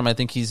Wahlstrom. I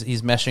think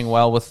he's meshing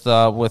well with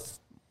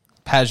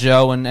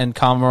Pajot and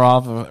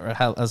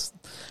Komarov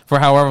for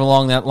however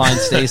long that line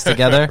stays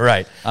together.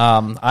 Right.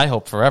 I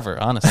hope forever,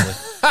 honestly.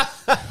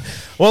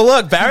 Well,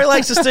 look, Barry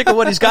likes to stick with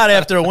what he's got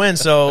after a win,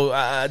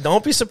 so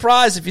don't be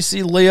surprised if you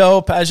see Leo,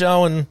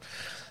 Pajot,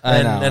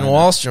 and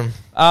Wahlstrom.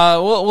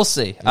 We'll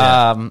see.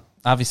 Yeah.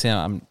 Obviously,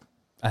 I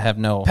have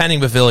no pending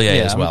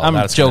Bavilier as well.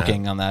 I'm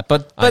joking on that,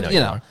 but I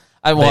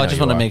just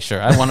want to make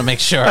sure. I want to make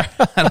sure.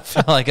 I don't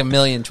feel like a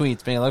million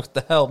tweets being like, "What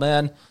the hell,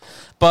 man?"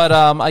 But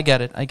I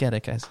get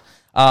it, guys.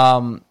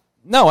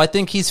 No, I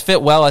think he's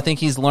fit well. I think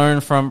he's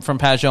learned from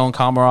Pajot and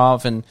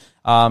Komarov, and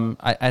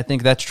I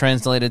think that's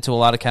translated to a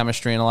lot of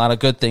chemistry and a lot of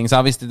good things.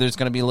 Obviously, there's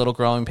going to be little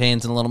growing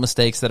pains and little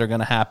mistakes that are going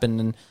to happen,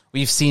 and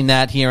we've seen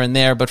that here and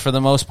there. But for the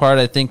most part,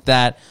 I think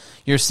that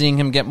you're seeing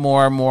him get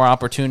more and more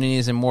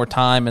opportunities and more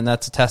time, and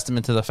that's a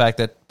testament to the fact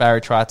that Barry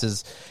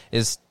Trotz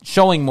is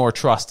showing more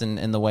trust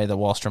in the way that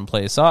Wahlstrom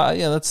plays. So,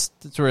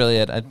 that's really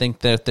it. I think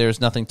that there's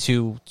nothing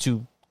too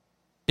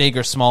big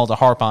or small to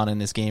harp on in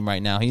this game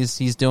right now.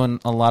 He's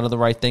doing a lot of the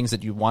right things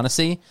that you want to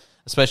see,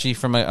 especially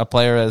from a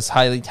player as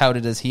highly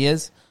touted as he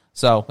is.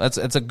 So it's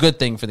a good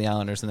thing for the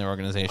Islanders and their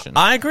organization.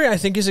 I agree. I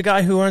think he's a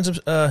guy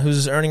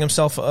who's earning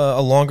himself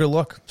a longer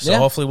look. So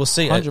hopefully we'll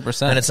see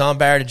 100%. And it's on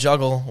Barry to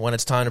juggle when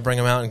it's time to bring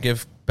him out and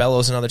give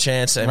Bellows another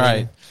chance. I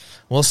mean,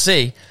 we'll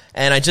see.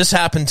 And I just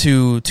happened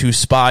to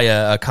spy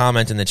a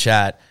comment in the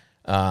chat.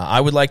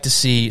 I would like to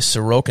see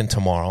Sorokin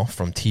tomorrow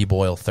from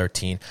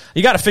T-Boyle13.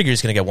 You got to figure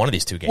he's going to get one of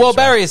these two games. Well,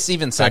 Barry has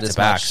even said as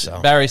back, much.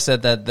 so. Barry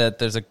said that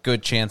there's a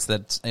good chance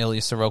that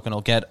Ilya Sorokin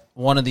will get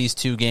one of these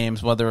two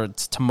games, whether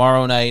it's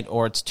tomorrow night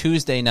or it's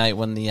Tuesday night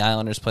when the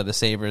Islanders play the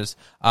Sabres.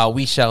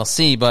 We shall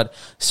see. But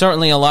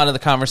certainly a lot of the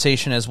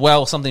conversation as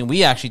well, something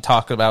we actually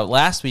talked about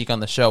last week on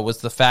the show, was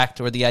the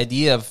fact or the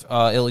idea of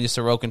Ilya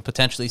Sorokin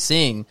potentially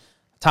seeing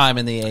time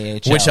in the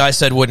AHL. Which I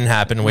said wouldn't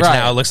happen, which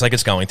now it looks like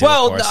it's going to,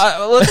 well, of course.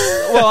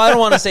 I don't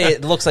want to say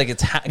it looks like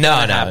it's going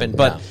to happen,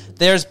 but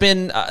there's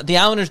been the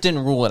Islanders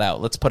didn't rule it out.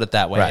 Let's put it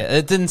that way. Right.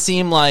 It didn't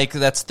seem like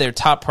that's their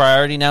top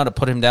priority now to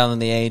put him down in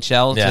the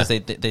AHL because they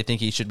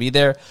think he should be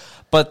there.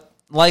 But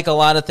like a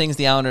lot of things,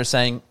 the Islanders are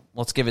saying,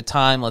 let's give it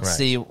time. Let's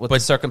see what the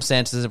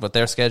circumstances of what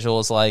their schedule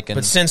is like. And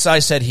but since I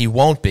said he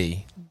won't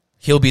be,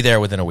 he'll be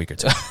there within a week or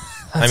two.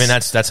 I mean,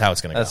 that's how it's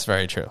going to go. That's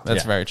very true.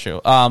 That's very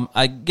true.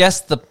 I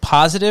guess the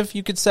positive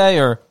you could say,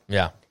 or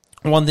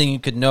one thing you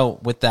could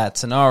note with that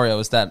scenario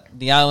is that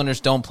the Islanders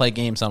don't play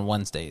games on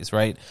Wednesdays,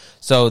 right?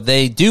 So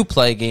they do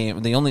play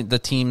game. The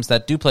teams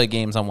that do play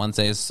games on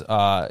Wednesdays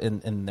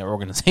in their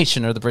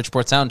organization are the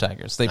Bridgeport Sound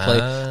Tigers. They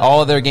play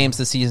all of their games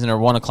this season are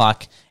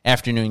 1:00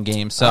 afternoon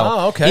games.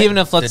 So even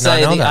if let's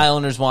say the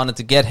Islanders wanted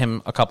to get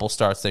him a couple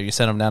starts there, you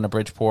send him down to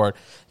Bridgeport,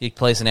 he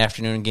plays an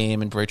afternoon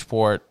game in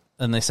Bridgeport,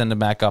 and they send him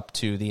back up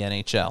to the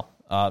NHL.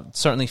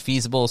 Certainly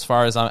feasible as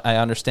far as I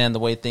understand the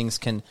way things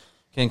can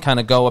kind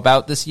of go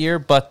about this year.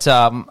 But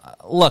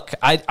look,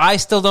 I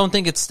still don't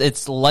think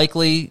it's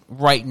likely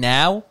right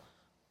now.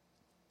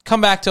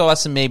 Come back to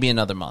us in maybe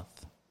another month.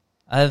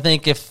 I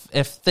think if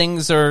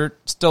things are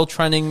still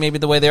trending maybe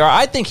the way they are,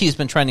 I think he's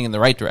been trending in the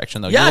right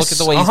direction, though. Yes, you look at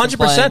the way he's 100%.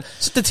 Been playing.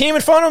 The team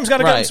in front of him's got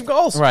to get him some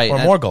goals. Right. Or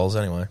more goals,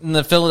 anyway. And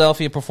the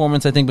Philadelphia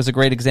performance, I think, was a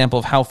great example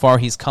of how far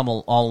he's come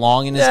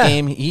along in his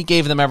game. He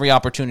gave them every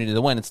opportunity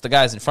to win. It's the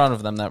guys in front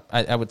of them that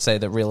I would say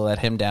that really let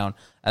him down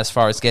as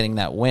far as getting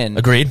that win.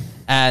 Agreed.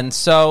 And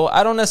so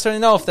I don't necessarily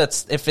know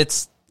if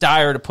it's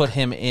dire to put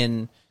him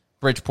in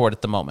Bridgeport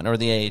at the moment, or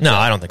the AHL. No,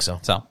 I don't think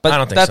so. But I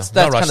don't think that's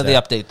so. kind of the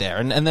update there,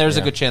 and there's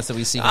a good chance that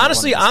we see him.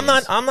 Honestly, I'm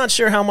not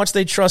sure how much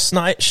they trust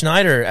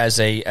Schneider as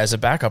a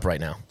backup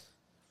right now.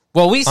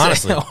 Well, we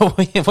say,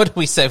 what did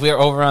we say? We are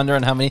over under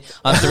on how many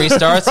on 3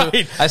 starts.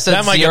 Right. I said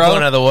that might 0. get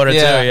blown out of the water too.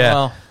 Yeah.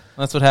 Well,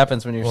 that's what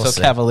happens when you're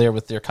cavalier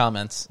with your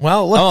comments.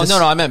 Well, look,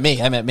 no, I meant me.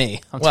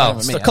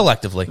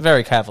 Collectively, I'm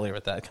very cavalier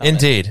with that comment.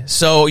 Indeed.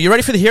 So, you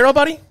ready for the hero,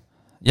 buddy?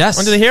 Yes.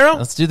 Want to do the hero?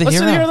 Let's do the hero. Let's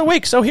do the hero of the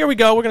week. So here we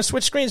go. We're going to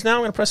switch screens now.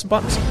 I'm going to press some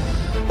buttons.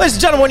 Ladies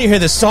and gentlemen, when you hear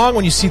this song,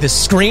 when you see this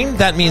screen,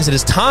 that means it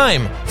is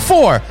time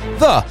for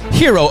the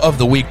Hero of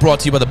the Week,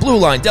 brought to you by the Blue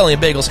Line Deli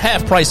and Bagels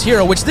half-price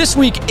hero, which this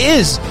week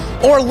is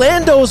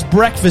Orlando's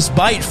Breakfast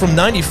Bite from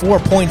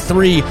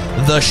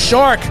 94.3 The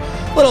Shark.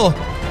 Little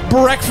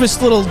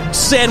breakfast little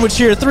sandwich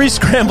here, 3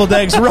 scrambled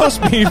eggs,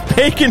 roast beef,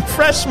 bacon,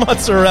 fresh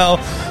mozzarella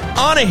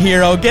on a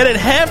hero. Get it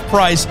half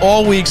price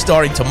all week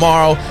starting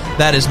tomorrow.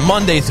 That is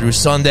Monday through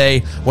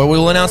Sunday, where we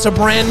will announce a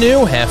brand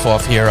new half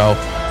off hero.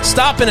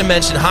 Stop in and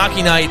mention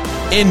Hockey Night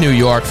in New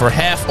York for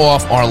half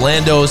off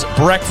Orlando's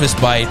Breakfast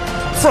Bite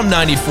from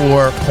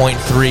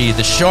 94.3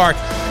 The Shark.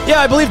 Yeah,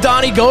 I believe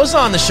Donnie goes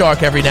on The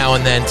Shark every now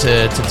and then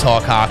to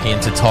talk hockey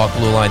and to talk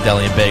Blue Line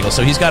Deli and Bagel.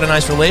 So he's got a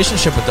nice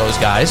relationship with those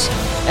guys.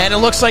 And it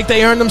looks like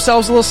they earned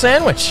themselves a little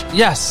sandwich.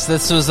 Yes,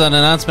 this was an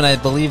announcement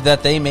I believe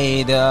that they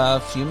made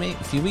a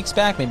few weeks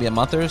back, maybe a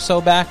month or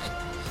so back.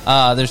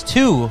 There's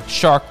 2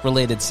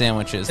 shark-related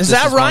sandwiches. Is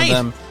that right? One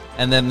of them,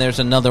 and then there's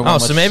another one. Oh,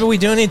 so maybe we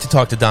do need to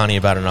talk to Donnie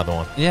about another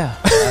one. Yeah.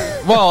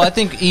 Well, I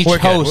think each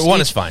host...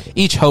 One is fine.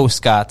 Each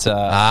host got, I think,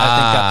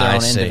 got their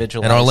own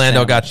individual. And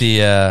Orlando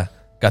sandwich.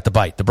 got the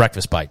bite, the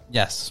breakfast bite.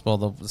 Yes. Well,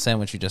 the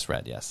sandwich you just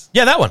read, yes.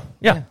 Yeah, that one.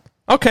 Yeah.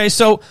 Okay,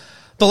 so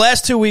the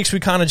last 2 weeks we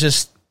kind of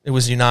just... It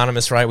was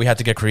unanimous, right? We had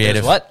to get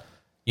creative. What?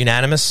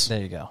 Unanimous?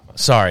 There you go.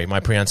 Sorry, my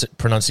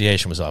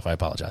pronunciation was off. I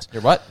apologize.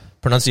 Your what?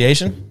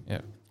 Pronunciation? Yeah.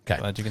 Okay.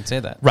 Glad you can say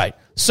that. Right.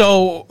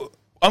 So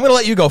I'm going to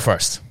let you go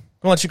first. I'm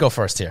going to let you go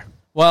first here.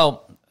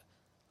 Well,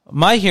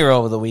 my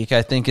hero of the week,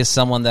 I think, is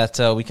someone that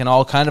we can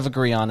all kind of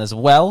agree on as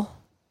well.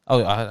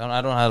 Oh, I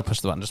don't know how to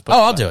push the button. Just push. Oh,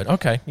 the I'll button. do it.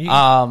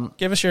 Okay.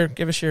 Give us your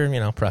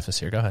preface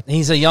here. Go ahead.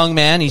 He's a young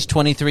man. He's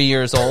 23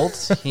 years old.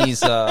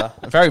 He's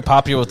very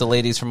popular with the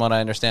ladies, from what I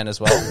understand as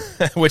well.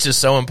 Which is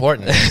so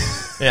important.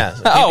 Yeah.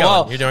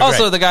 So you're doing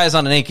also great. the guy's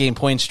on an 8-game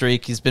point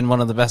streak. He's been one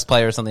of the best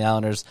players on the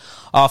Islanders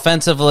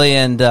offensively,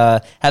 and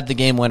had the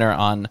game winner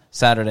on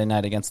Saturday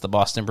night against the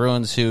Boston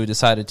Bruins, who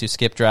decided to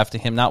skip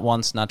drafting him not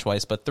once, not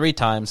twice, but 3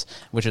 times,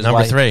 which is Number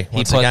why 3, he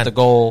once put again.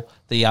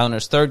 the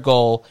Islanders' third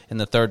goal in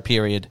the third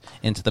period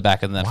into the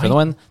back of the net for the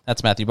win.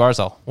 That's Matthew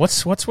Barzal.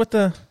 What's with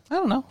the I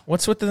don't know.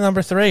 What's with the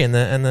number 3 and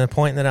the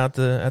pointing it out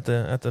at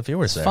the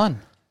viewers there? Fun.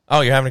 Oh,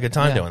 you're having a good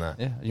time Yeah. doing that.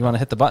 Yeah. You want to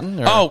hit the button?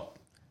 Or? Oh,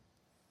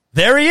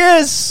 there he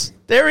is.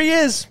 There he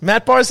is.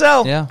 Matt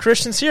Barzal. Yeah.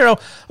 Christian's hero.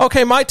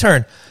 Okay, my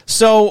turn.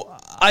 So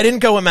I didn't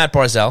go with Matt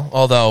Barzal,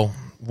 although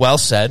well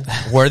said,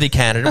 worthy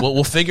candidate.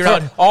 We'll figure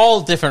out. For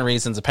all different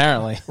reasons,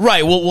 apparently.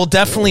 Right. We'll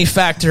definitely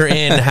factor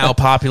in how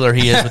popular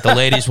he is with the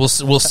ladies.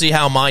 We'll see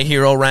how my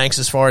hero ranks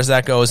as far as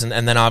that goes, and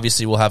then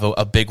obviously we'll have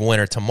a big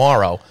winner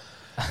tomorrow.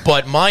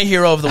 But my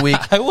hero of the week.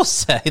 I will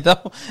say,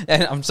 though,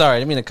 and I'm sorry, I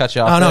didn't mean to cut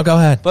you off. Oh, no, go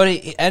ahead. But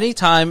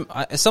anytime,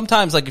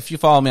 sometimes, like if you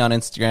follow me on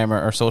Instagram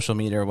or social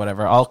media or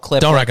whatever, I'll clip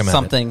Don't recommend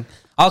something.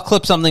 I'll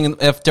clip something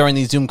if during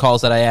these Zoom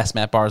calls that I ask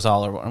Matt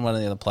Barzal or one of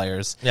the other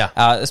players. Yeah.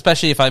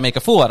 Especially if I make a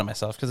fool out of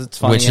myself, because it's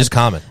funny. Which is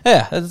common.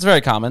 Yeah, it's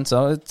very common.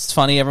 So it's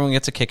funny. Everyone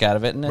gets a kick out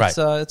of it, and Right.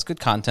 it's good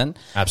content.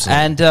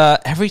 Absolutely. And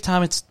every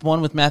time it's one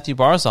with Matthew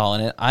Barzal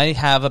in it, I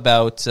have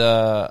about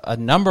a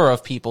number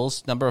of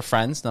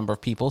friends, number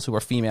of people who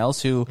are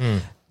females who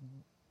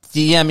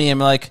DM me and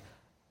be like,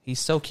 he's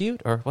so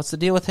cute, or what's the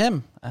deal with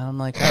him? And I'm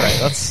like, all right,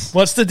 let's...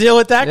 What's the deal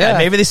with that guy? Yeah.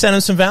 Maybe they sent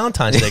him some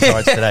Valentine's Day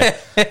cards today.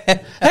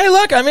 Hey,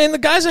 look, I mean, the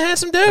guy's a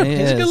handsome dude. He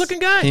He's a is. good-looking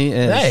guy. He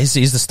is. Yeah,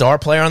 he's the star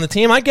player on the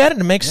team. I get it.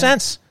 It makes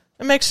sense.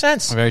 It makes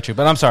sense. Very true.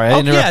 But I'm sorry, I Oh,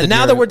 interrupted yeah, now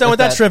your- that we're done with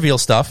that trivial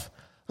stuff,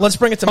 let's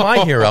bring it to my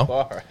hero.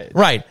 All right.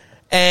 Right.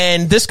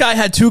 And this guy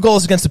had 2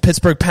 goals against the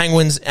Pittsburgh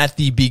Penguins at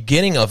the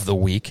beginning of the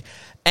week,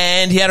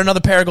 and he had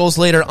another pair of goals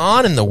later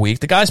on in the week.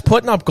 The guy's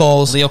putting up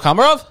goals. Leo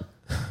Komarov?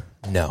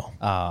 No.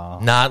 Oh.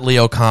 Not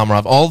Leo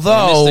Komarov. You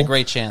Although, missed a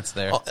great chance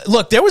there.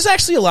 look, there was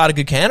actually a lot of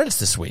good candidates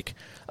this week.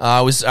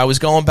 I was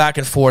going back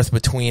and forth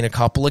between a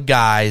couple of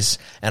guys,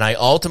 and I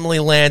ultimately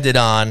landed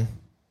on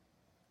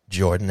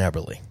Jordan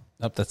Eberle.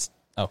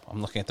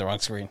 I'm looking at the wrong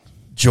screen.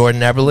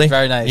 Jordan Eberle.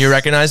 Very nice. You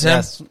recognize him?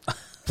 Yes.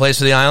 Plays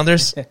for the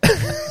Islanders.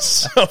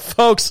 So,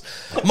 folks,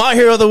 my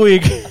hero of the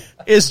week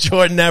is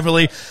Jordan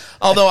Eberle.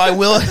 Although I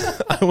will.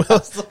 I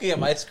was looking at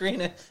my screen.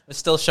 It was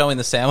still showing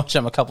the sandwich.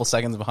 I'm a couple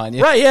seconds behind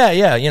you. Right,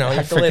 yeah. You know,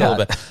 you're delayed a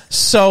little forgot. bit.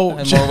 So,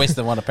 And more wasted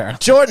than one, apparently.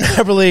 Jordan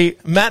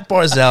Eberle, Matt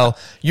Barzal,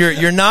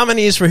 your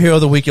nominees for Hero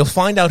of the Week. You'll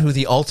find out who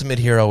the ultimate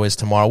hero is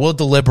tomorrow. We'll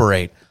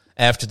deliberate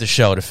after the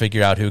show to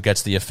figure out who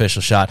gets the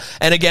official shot.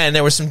 And again,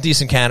 there were some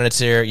decent candidates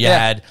here. You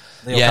had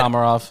Leo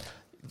Komarov.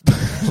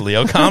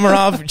 Leo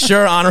Komarov,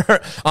 sure,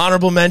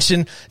 honorable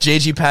mention.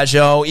 JG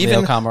Pajot, even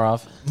Leo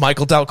Komarov.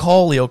 Michael Del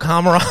Cole, Leo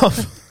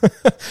Komarov.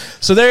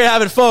 So there you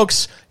have it,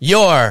 folks.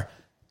 Your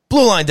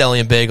Blue Line Deli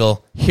and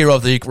Bagel Hero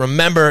of the Week.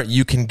 Remember,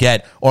 you can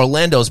get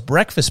Orlando's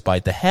Breakfast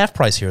Bite, the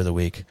half-price Hero of the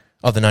Week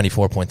of the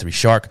 94.3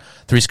 Shark.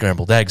 3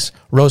 scrambled eggs,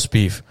 roast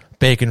beef,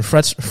 bacon,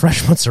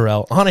 fresh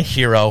mozzarella on a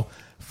Hero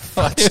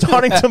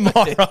starting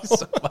tomorrow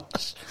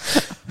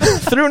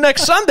through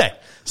next Sunday.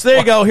 So there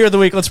you go, Hero of the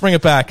Week. Let's bring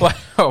it back. Why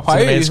are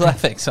you amazing.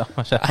 laughing so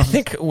much? I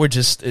think we're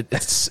just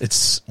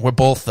we're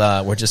both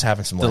we're just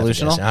having some laughing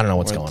Delusional? gas. I don't know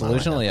what's We're going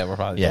delusional? on. Right now. Yeah, we're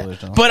probably Yeah,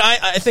 delusional. but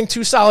I think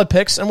 2 solid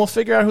picks, and we'll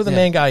figure out who the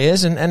main guy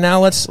is. And now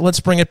let's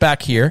bring it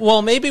back here.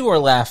 Well, maybe we're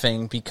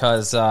laughing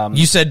because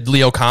You said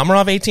Leo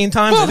Komarov 18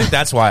 times. I think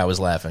that's why I was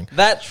laughing.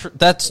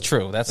 that's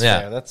true. That's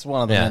fair. That's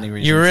one of the many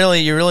reasons. You're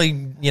really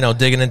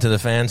digging into the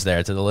fans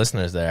there, to the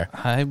listeners there.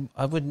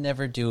 I would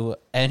never do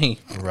any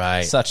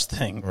Right. such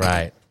thing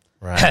Right.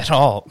 at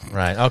all.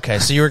 Right. Okay.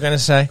 So you were going to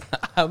say?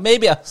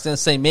 Maybe I was going to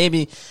say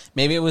maybe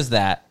it was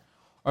that,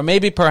 or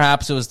maybe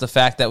perhaps it was the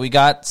fact that we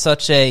got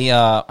such a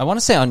I want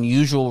to say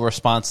unusual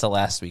response to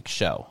last week's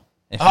show.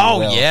 if you Oh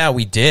will. yeah,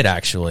 we did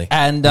actually.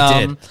 And We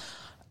did.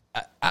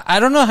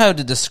 I don't know how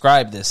to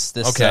describe this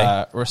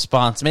Okay.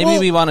 response. Maybe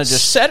we want to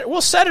just set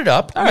it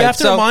up. All We right, have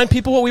to so- remind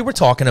people what we were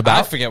talking about.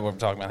 I forget what we're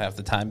talking about half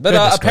the time. But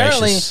Goodness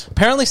apparently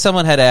gracious.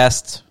 someone had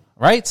asked,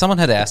 right? Someone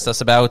had asked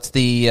us about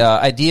the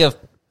idea of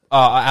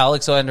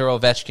Alexander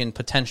Ovechkin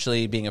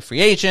potentially being a free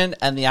agent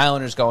and the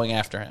Islanders going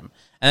after him.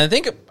 And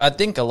I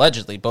think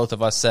allegedly both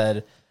of us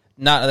said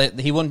not that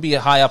he wouldn't be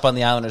high up on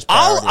the Islanders'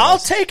 priority I'll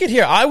list. take it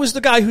here. I was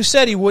the guy who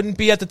said he wouldn't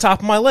be at the top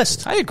of my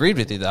list. I agreed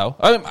with you though.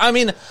 I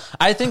mean,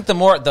 I think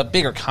the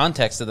bigger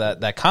context of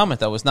that comment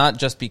though was not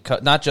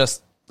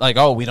just like,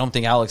 oh, we don't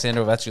think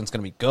Alexander Ovechkin's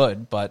going to be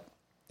good, but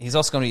he's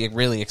also going to be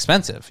really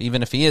expensive,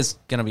 even if he is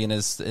going to be in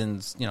his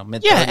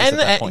mid-30s Yeah, at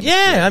that point.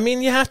 I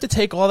mean, you have to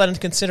take all that into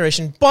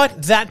consideration.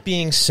 But that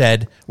being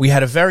said, we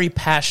had a very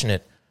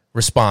passionate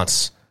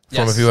response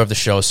from a Yes. viewer of the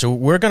show, so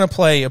we're going to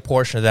play a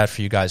portion of that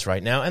for you guys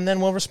right now, and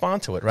then we'll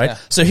respond to it. Right. Yeah.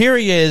 So here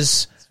he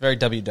is. It's very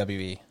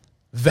WWE.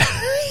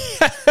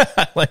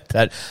 I like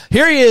that.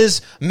 Here he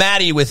is,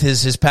 Matty, with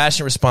his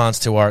passionate response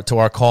to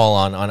our call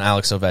on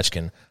Alex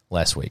Ovechkin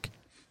last week.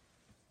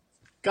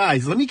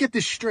 Guys, let me get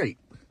this straight.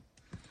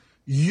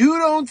 You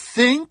don't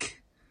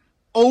think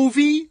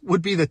Ovi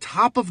would be the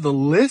top of the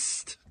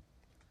list?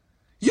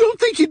 You don't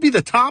think he'd be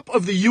the top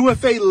of the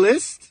UFA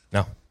list?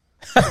 No.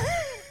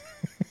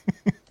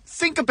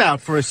 Think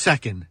about for a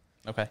second.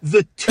 Okay.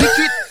 The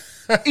ticket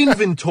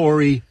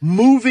inventory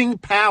moving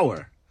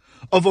power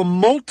of a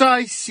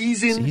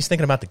multi-season See, he's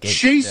thinking about the gate.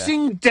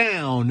 chasing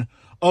down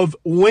of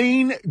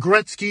Wayne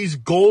Gretzky's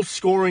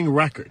goal-scoring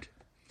record.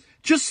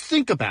 Just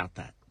think about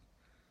that.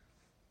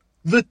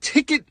 The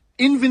ticket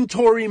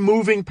inventory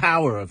moving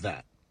power of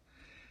that.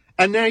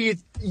 And now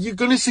you're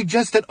going to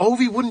suggest that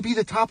Ovi wouldn't be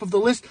the top of the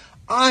list?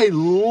 I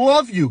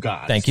love you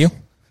guys. Thank you.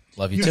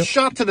 Love you You too.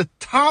 shot to the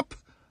top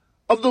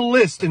of the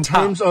list in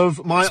terms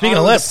of my Speaking of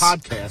Honor the lists.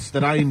 podcast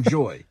that I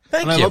enjoy.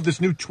 Thank and I you. love this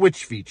new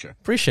Twitch feature.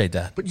 Appreciate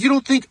that. But you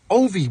don't think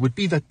Ovi would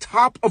be the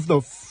top of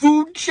the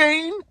food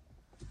chain?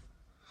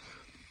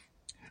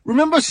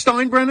 Remember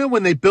Steinbrenner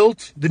when they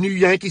built the new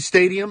Yankee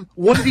Stadium?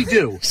 What did he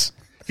do?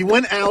 He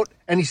went out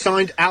and he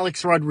signed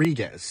Alex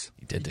Rodriguez.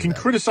 He did do You can that.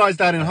 criticize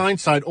that in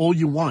hindsight all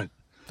you want.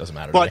 Doesn't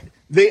matter. But to me.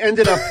 they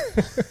ended up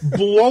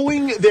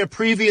blowing their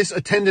previous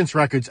attendance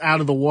records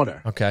out of the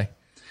water. Okay.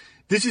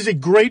 This is a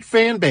great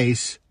fan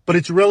base, but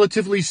it's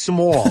relatively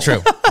small.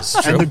 True. This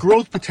is true. And the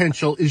growth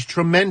potential is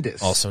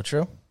tremendous. Also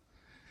true.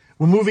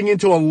 We're moving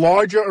into a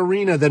larger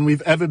arena than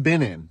we've ever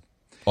been in.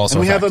 Also And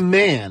we have fact. a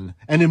man,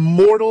 an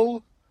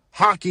immortal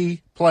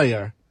hockey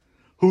player,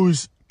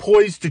 who's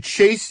poised to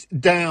chase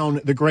down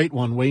the great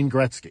one, Wayne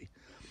Gretzky.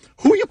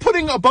 Who are you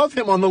putting above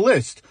him on the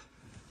list?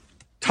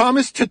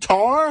 Thomas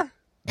Tatar?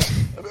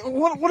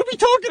 What are we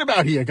talking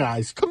about here,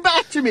 guys? Come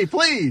back to me,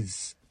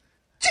 please.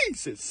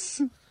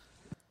 Jesus.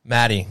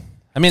 Matty.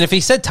 I mean, if he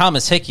said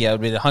Thomas Hickey, I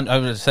would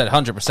have said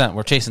 100%.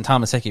 We're chasing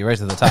Thomas Hickey right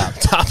to the top.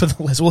 Top of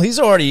the list. Well, he's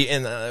already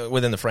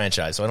within the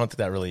franchise, so I don't think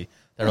that really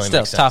Still,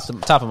 makes sense.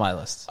 top of my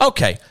list.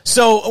 Okay,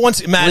 so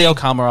once Matty, Leo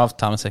Komarov,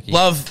 Thomas Hickey.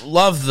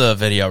 love the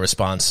video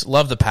response,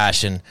 love the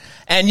passion,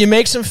 and you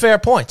make some fair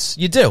points.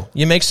 You do.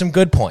 You make some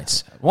good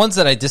points. Ones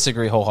that I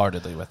disagree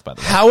wholeheartedly with, by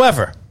the way.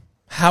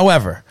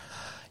 However,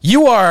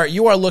 you are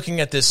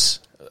looking at this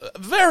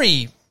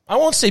very, I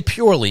won't say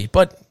purely,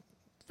 but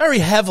very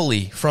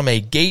heavily from a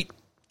gate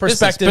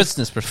perspective,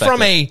 Business perspective.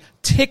 from a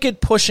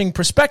ticket pushing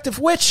perspective,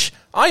 which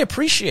I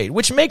appreciate,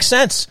 which makes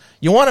sense.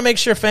 You want to make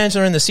sure fans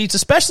are in the seats,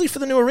 especially for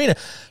the new arena.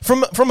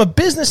 From a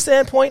business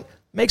standpoint,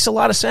 makes a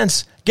lot of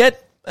sense.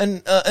 Get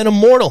an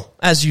immortal,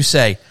 as you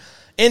say,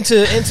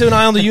 into an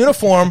Islander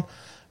uniform,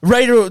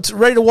 ready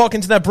to walk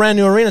into that brand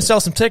new arena and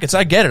sell some tickets.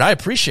 I get it. I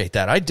appreciate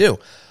that. I do.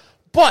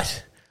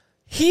 But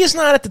he is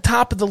not at the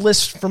top of the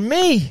list for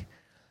me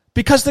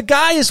because the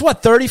guy is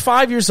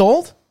 35 years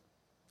old?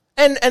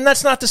 And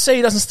that's not to say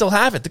he doesn't still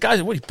have it. The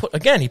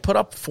guy, he put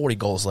up 40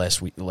 goals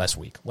last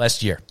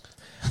year.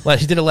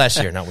 He did it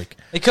last year, not week.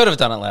 He could have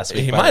done it last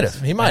week. He might have.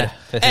 Fit his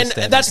And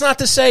standards. that's not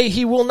to say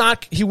he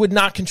would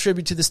not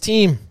contribute to this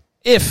team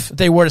if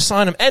they were to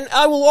sign him. And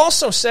I will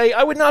also say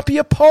I would not be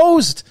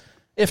opposed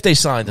if they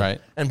signed him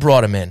Right. and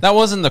brought him in. That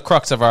wasn't the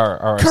crux of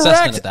our assessment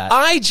Correct. of that.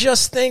 I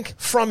just think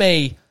from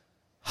a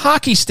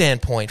hockey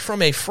standpoint,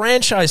 from a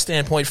franchise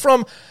standpoint,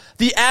 from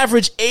the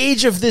average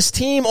age of this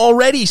team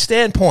already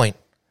standpoint,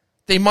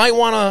 they might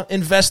want to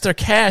invest their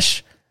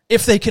cash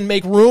if they can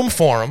make room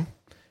for him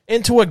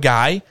into a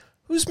guy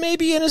who's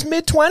maybe in his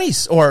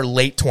mid-20s or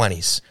late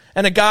 20s.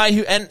 And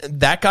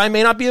that guy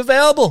may not be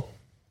available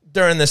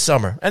during this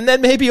summer. And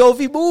then maybe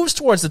Ovi moves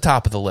towards the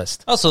top of the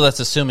list. Also, that's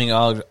assuming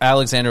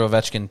Alexander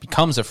Ovechkin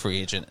becomes a free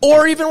agent.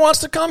 Or even wants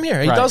to come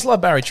here. He Right. does love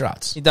Barry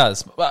Trotz. He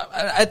does. But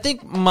I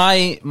think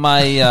my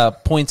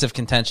points of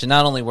contention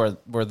not only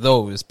were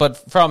those,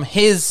 but from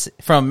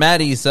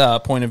Matty's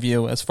point of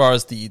view, as far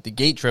as the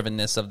gate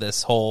drivenness of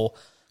this whole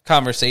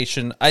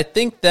conversation, I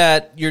think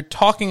that you're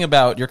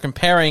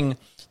comparing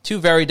two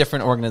very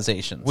different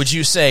organizations. Would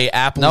you say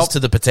apples Nope. to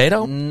the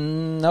potato?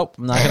 Nope,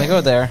 I'm not going to go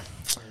there.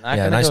 Not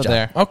going to nice go job.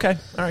 there. Okay.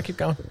 All right, keep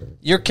going.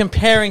 You're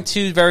comparing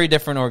two very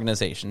different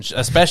organizations,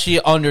 especially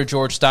under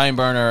George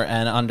Steinbrenner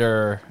and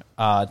under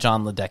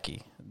John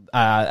Ledecky.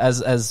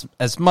 As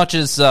much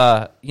as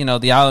the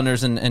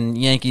Islanders and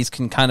Yankees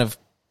can kind of,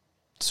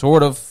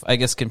 sort of, I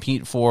guess,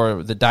 compete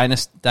for the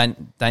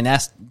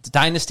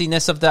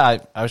dynastiness of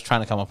that. I was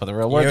trying to come up with a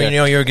real word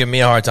there. You were giving me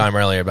a hard time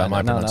earlier about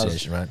my No, that was-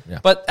 pronunciation, right? Yeah.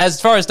 But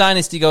as far as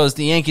dynasty goes,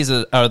 the Yankees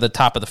are the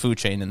top of the food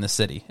chain in the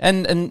city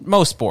and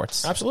most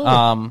sports. Absolutely.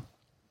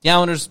 The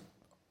Islanders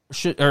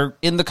are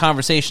in the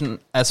conversation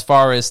as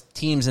far as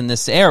teams in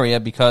this area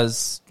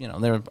because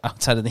they're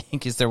outside of the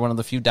Yankees. They're one of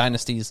the few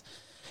dynasties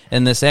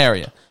in this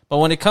area. But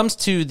when it comes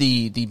to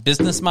the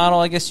business model,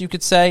 I guess you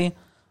could say,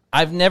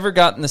 I've never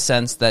gotten the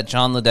sense that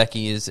John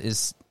Ledecky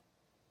is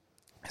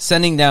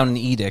sending down an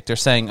edict or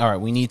saying, all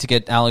right, we need to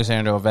get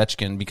Alexander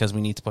Ovechkin because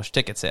we need to push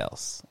ticket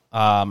sales.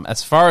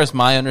 As far as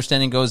my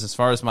understanding goes, as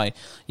far as my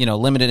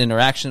limited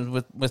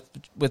interactions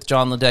with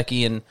John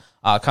Ledecky and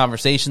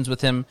conversations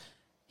with him,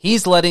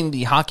 he's letting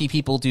the hockey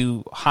people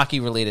do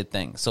hockey-related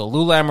things. So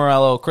Lou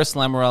Lamoriello, Chris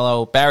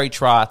Lamoriello, Barry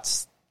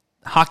Trotz,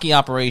 hockey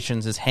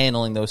operations is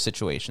handling those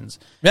situations.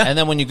 Yeah. And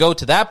then when you go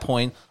to that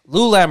point,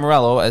 Lou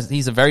Lamoriello, as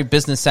he's a very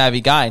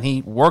business-savvy guy, and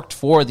he worked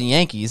for the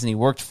Yankees, and he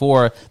worked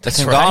for the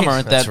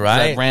conglomerate that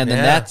ran the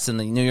Nets and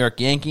the New York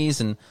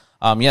Yankees and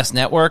Yes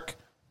Network.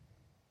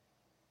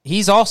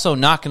 He's also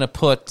not going to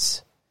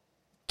put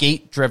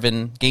gate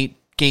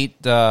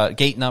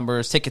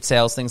numbers, ticket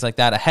sales, things like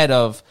that ahead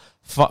of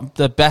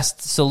the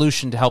best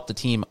solution to help the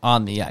team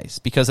on the ice.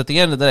 Because at the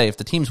end of the day, if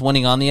the team's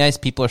winning on the ice,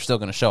 people are still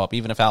going to show up,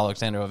 even if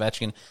Alexander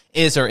Ovechkin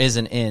is or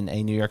isn't in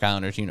a New York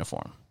Islanders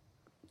uniform.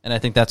 And I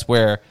think that's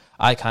where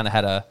I kind of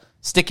had a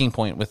sticking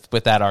point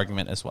with that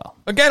argument as well.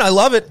 Again, I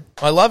love it.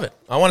 I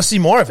want to see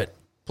more of it.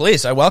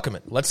 Please, I welcome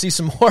it. Let's see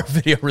some more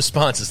video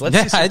responses.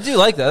 I do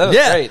like that. That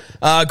was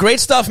great.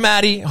 Great stuff,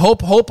 Maddie.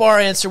 Hope our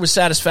answer was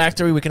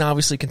satisfactory. We can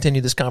obviously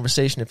continue this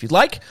conversation if you'd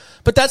like,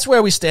 but that's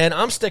where we stand.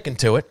 I'm sticking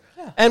to it,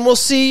 and we'll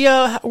see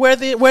where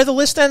the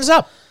list ends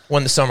up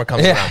when the summer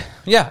comes around.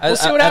 Yeah, we'll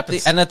see what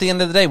happens. And at the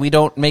end of the day, we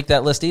don't make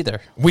that list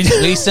either. We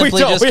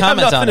simply just comment on it. We have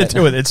nothing to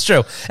do with it. It's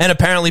true, and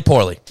apparently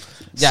poorly.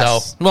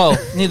 Yes. So. Well,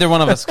 neither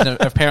one of us can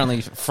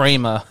apparently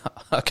frame a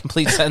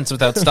complete sentence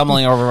without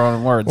stumbling over our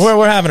own words.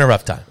 We're having a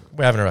rough time.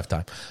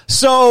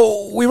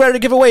 So, we ready to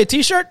give away a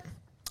T-shirt?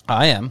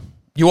 I am.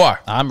 You are?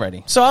 I'm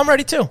ready. So, I'm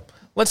ready too.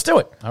 Let's do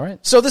it. All right.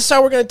 So, this is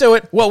how we're going to do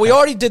it. Well, we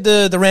already did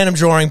the random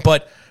drawing,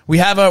 but we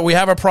have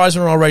our prize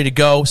winner all ready to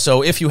go.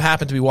 So, if you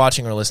happen to be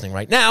watching or listening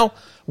right now,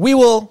 we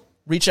will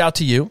reach out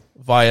to you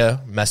via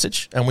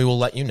message, and we will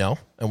let you know,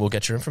 and we'll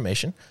get your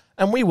information,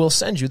 and we will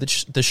send you the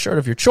shirt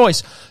of your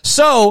choice.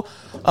 So,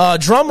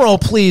 drum roll,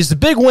 please. The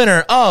big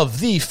winner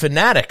of the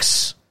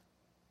Fanatics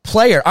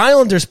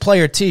Islanders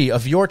player tee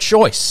of your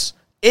choice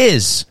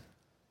is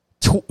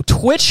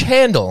Twitch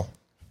handle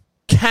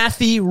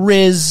Kathy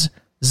Riz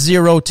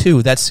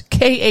 02. That's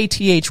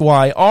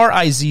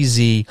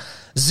KATHYRIZZ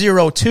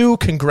 02.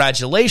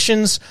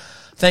 Congratulations.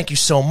 Thank you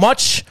so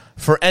much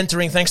for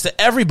entering. Thanks to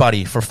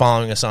everybody for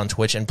following us on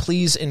Twitch. And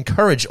please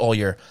encourage all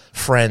your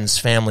friends,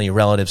 family,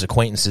 relatives,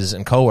 acquaintances,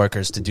 and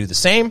coworkers to do the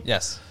same.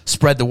 Yes.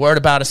 Spread the word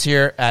about us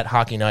here at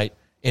Hockey Night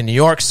in New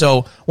York.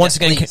 So once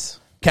again, please.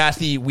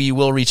 Kathy, we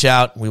will reach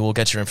out, we will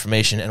get your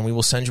information, and we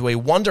will send you a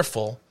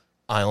wonderful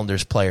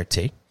Islanders player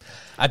tee.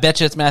 I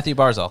bet you it's Matthew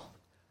Barzal.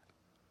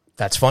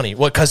 That's funny.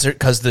 What,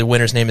 because the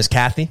winner's name is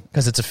Kathy?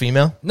 Because it's a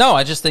female? No,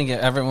 I just think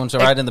everyone's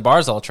riding the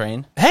Barzal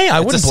train. Hey,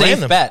 I wouldn't blame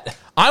them. It's a safe bet.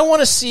 I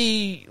want to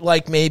see,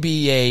 like,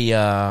 maybe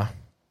well,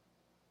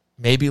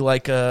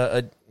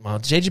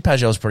 JG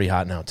Pageau's pretty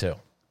hot now, too,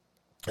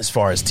 as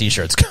far as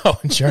T-shirts go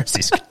and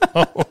jerseys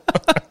go.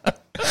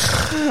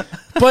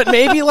 But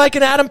maybe like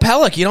an Adam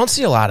Pelech. You don't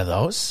see a lot of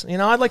those. You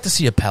know, I'd like to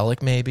see a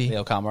Pelech maybe.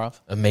 Leo Komarov.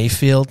 A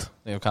Mayfield.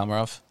 Leo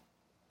Komarov.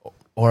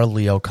 Or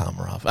Leo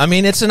Komarov. I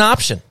mean, it's an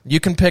option. You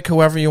can pick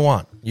whoever you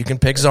want. You can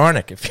pick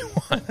Zarnik if you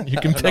want. You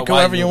can pick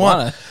whoever you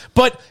want.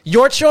 But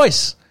your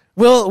choice.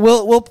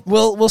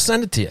 We'll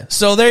send it to you.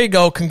 So there you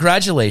go.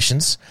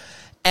 Congratulations.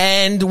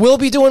 And we'll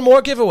be doing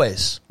more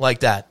giveaways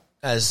like that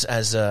as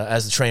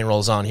the train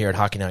rolls on here at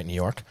Hockey Night New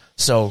York.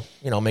 So,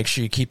 make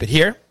sure you keep it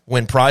here.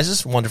 Win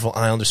prizes, wonderful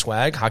Islander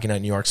swag, Hockey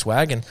Night New York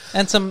swag, and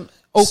some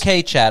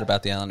okay chat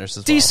about the Islanders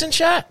as well. Decent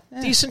chat.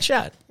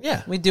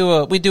 Yeah, we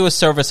do a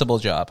serviceable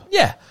job.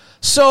 Yeah.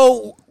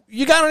 So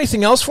you got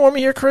anything else for me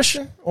here,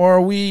 Christian, or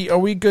are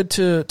we good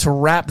to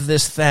wrap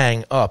this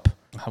thing up?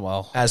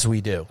 Well, as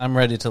we do, I'm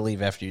ready to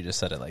leave after you just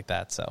said it like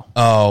that. So.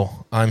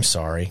 Oh, I'm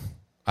sorry.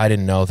 I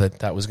didn't know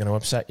that was going to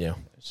upset you.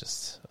 It's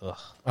just ugh.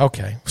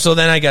 Okay. So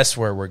then I guess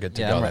we're good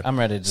to go. I'm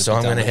ready to. So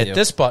I'm going to hit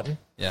this button.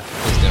 Yeah,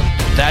 please do.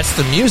 That's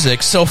the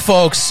music. So,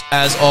 folks,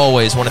 as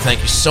always, want to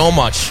thank you so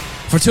much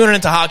for tuning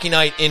into Hockey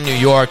Night in New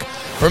York.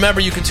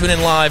 Remember, you can tune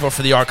in live or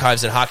for the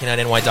archives at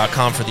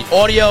HockeyNightNY.com for the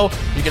audio.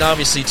 You can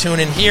obviously tune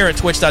in here at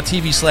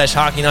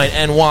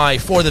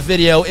twitch.tv/HockeyNightNY for the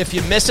video. If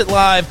you miss it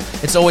live,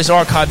 it's always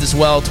archived as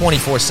well,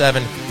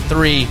 24/7,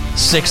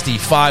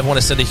 365. I want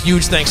to send a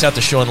huge thanks out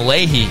to Sean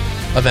Leahy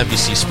of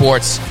NBC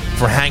Sports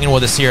for hanging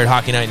with us here at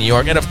Hockey Night in New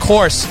York. And, of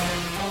course,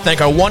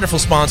 thank our wonderful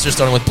sponsors,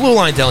 starting with Blue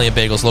Line Deli and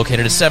Bagels,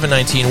 located at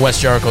 719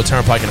 West Jericho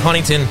Turnpike in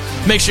Huntington.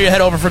 Make sure you head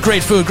over for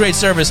great food, great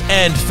service,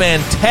 and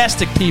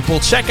fantastic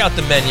people. Check out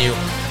the menu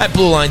at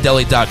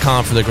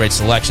BlueLineDeli.com for the great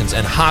selections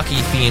and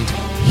hockey-themed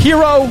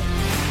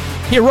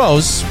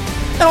heroes.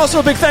 And also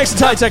a big thanks to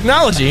Tide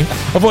Technology,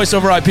 a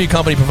voice-over IP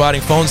company providing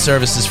phone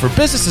services for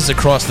businesses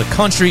across the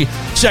country.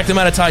 Check them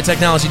out at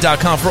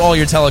TideTechnology.com for all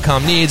your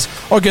telecom needs,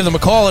 or give them a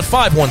call at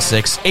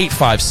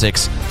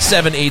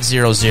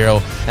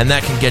 516-856-7800, and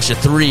that can get you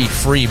 3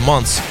 free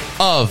months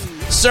of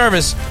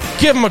service.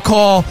 Give them a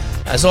call.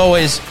 As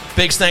always,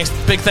 big thanks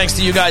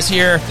to you guys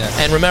here. Yes.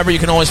 And remember, you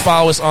can always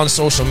follow us on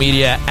social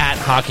media at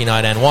Hockey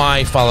Night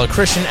NY. Follow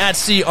Christian at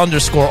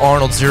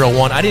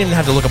C_Arnold01. I didn't even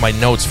have to look at my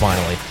notes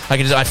finally.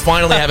 I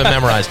finally have it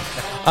memorized.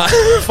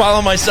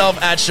 Follow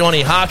myself at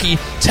Shawnee Hockey.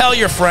 Tell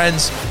your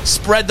friends.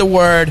 Spread the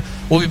word.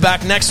 We'll be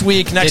back next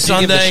week, next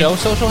Sunday. Did you give the show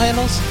social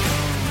handles?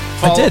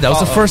 I did. That was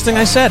the first thing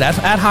I said.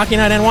 At Hockey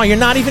Night NY. You're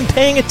not even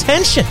paying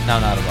attention. No,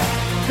 not at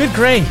all. Good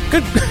gray.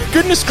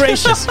 Goodness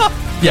gracious.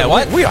 Yeah,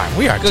 what? We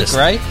are. Good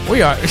gray?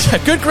 We are.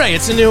 Good gray.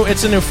 It's a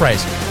new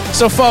phrase.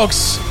 So,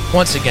 folks,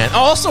 once again,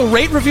 also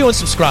rate, review, and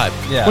subscribe.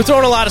 Yeah. We're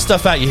throwing a lot of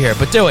stuff at you here,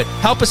 but do it.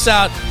 Help us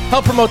out.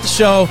 Help promote the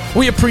show.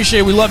 We appreciate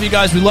it. We love you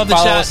guys. We love the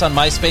Follow chat. us on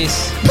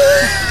MySpace.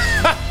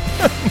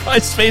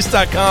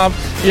 MySpace.com.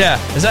 Yeah.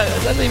 Does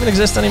that even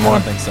exist anymore? I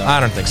don't think so. I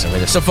don't think so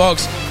either. So,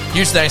 folks,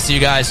 huge thanks to you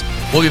guys.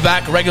 We'll be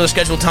back regular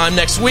scheduled time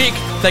next week.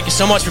 Thank you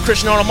so much for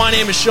Christian Arnold. My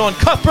name is Sean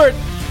Cuthbert.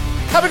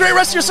 Have a great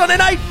rest of your Sunday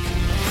night.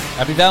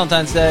 Happy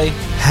Valentine's Day.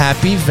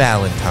 Happy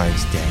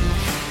Valentine's Day.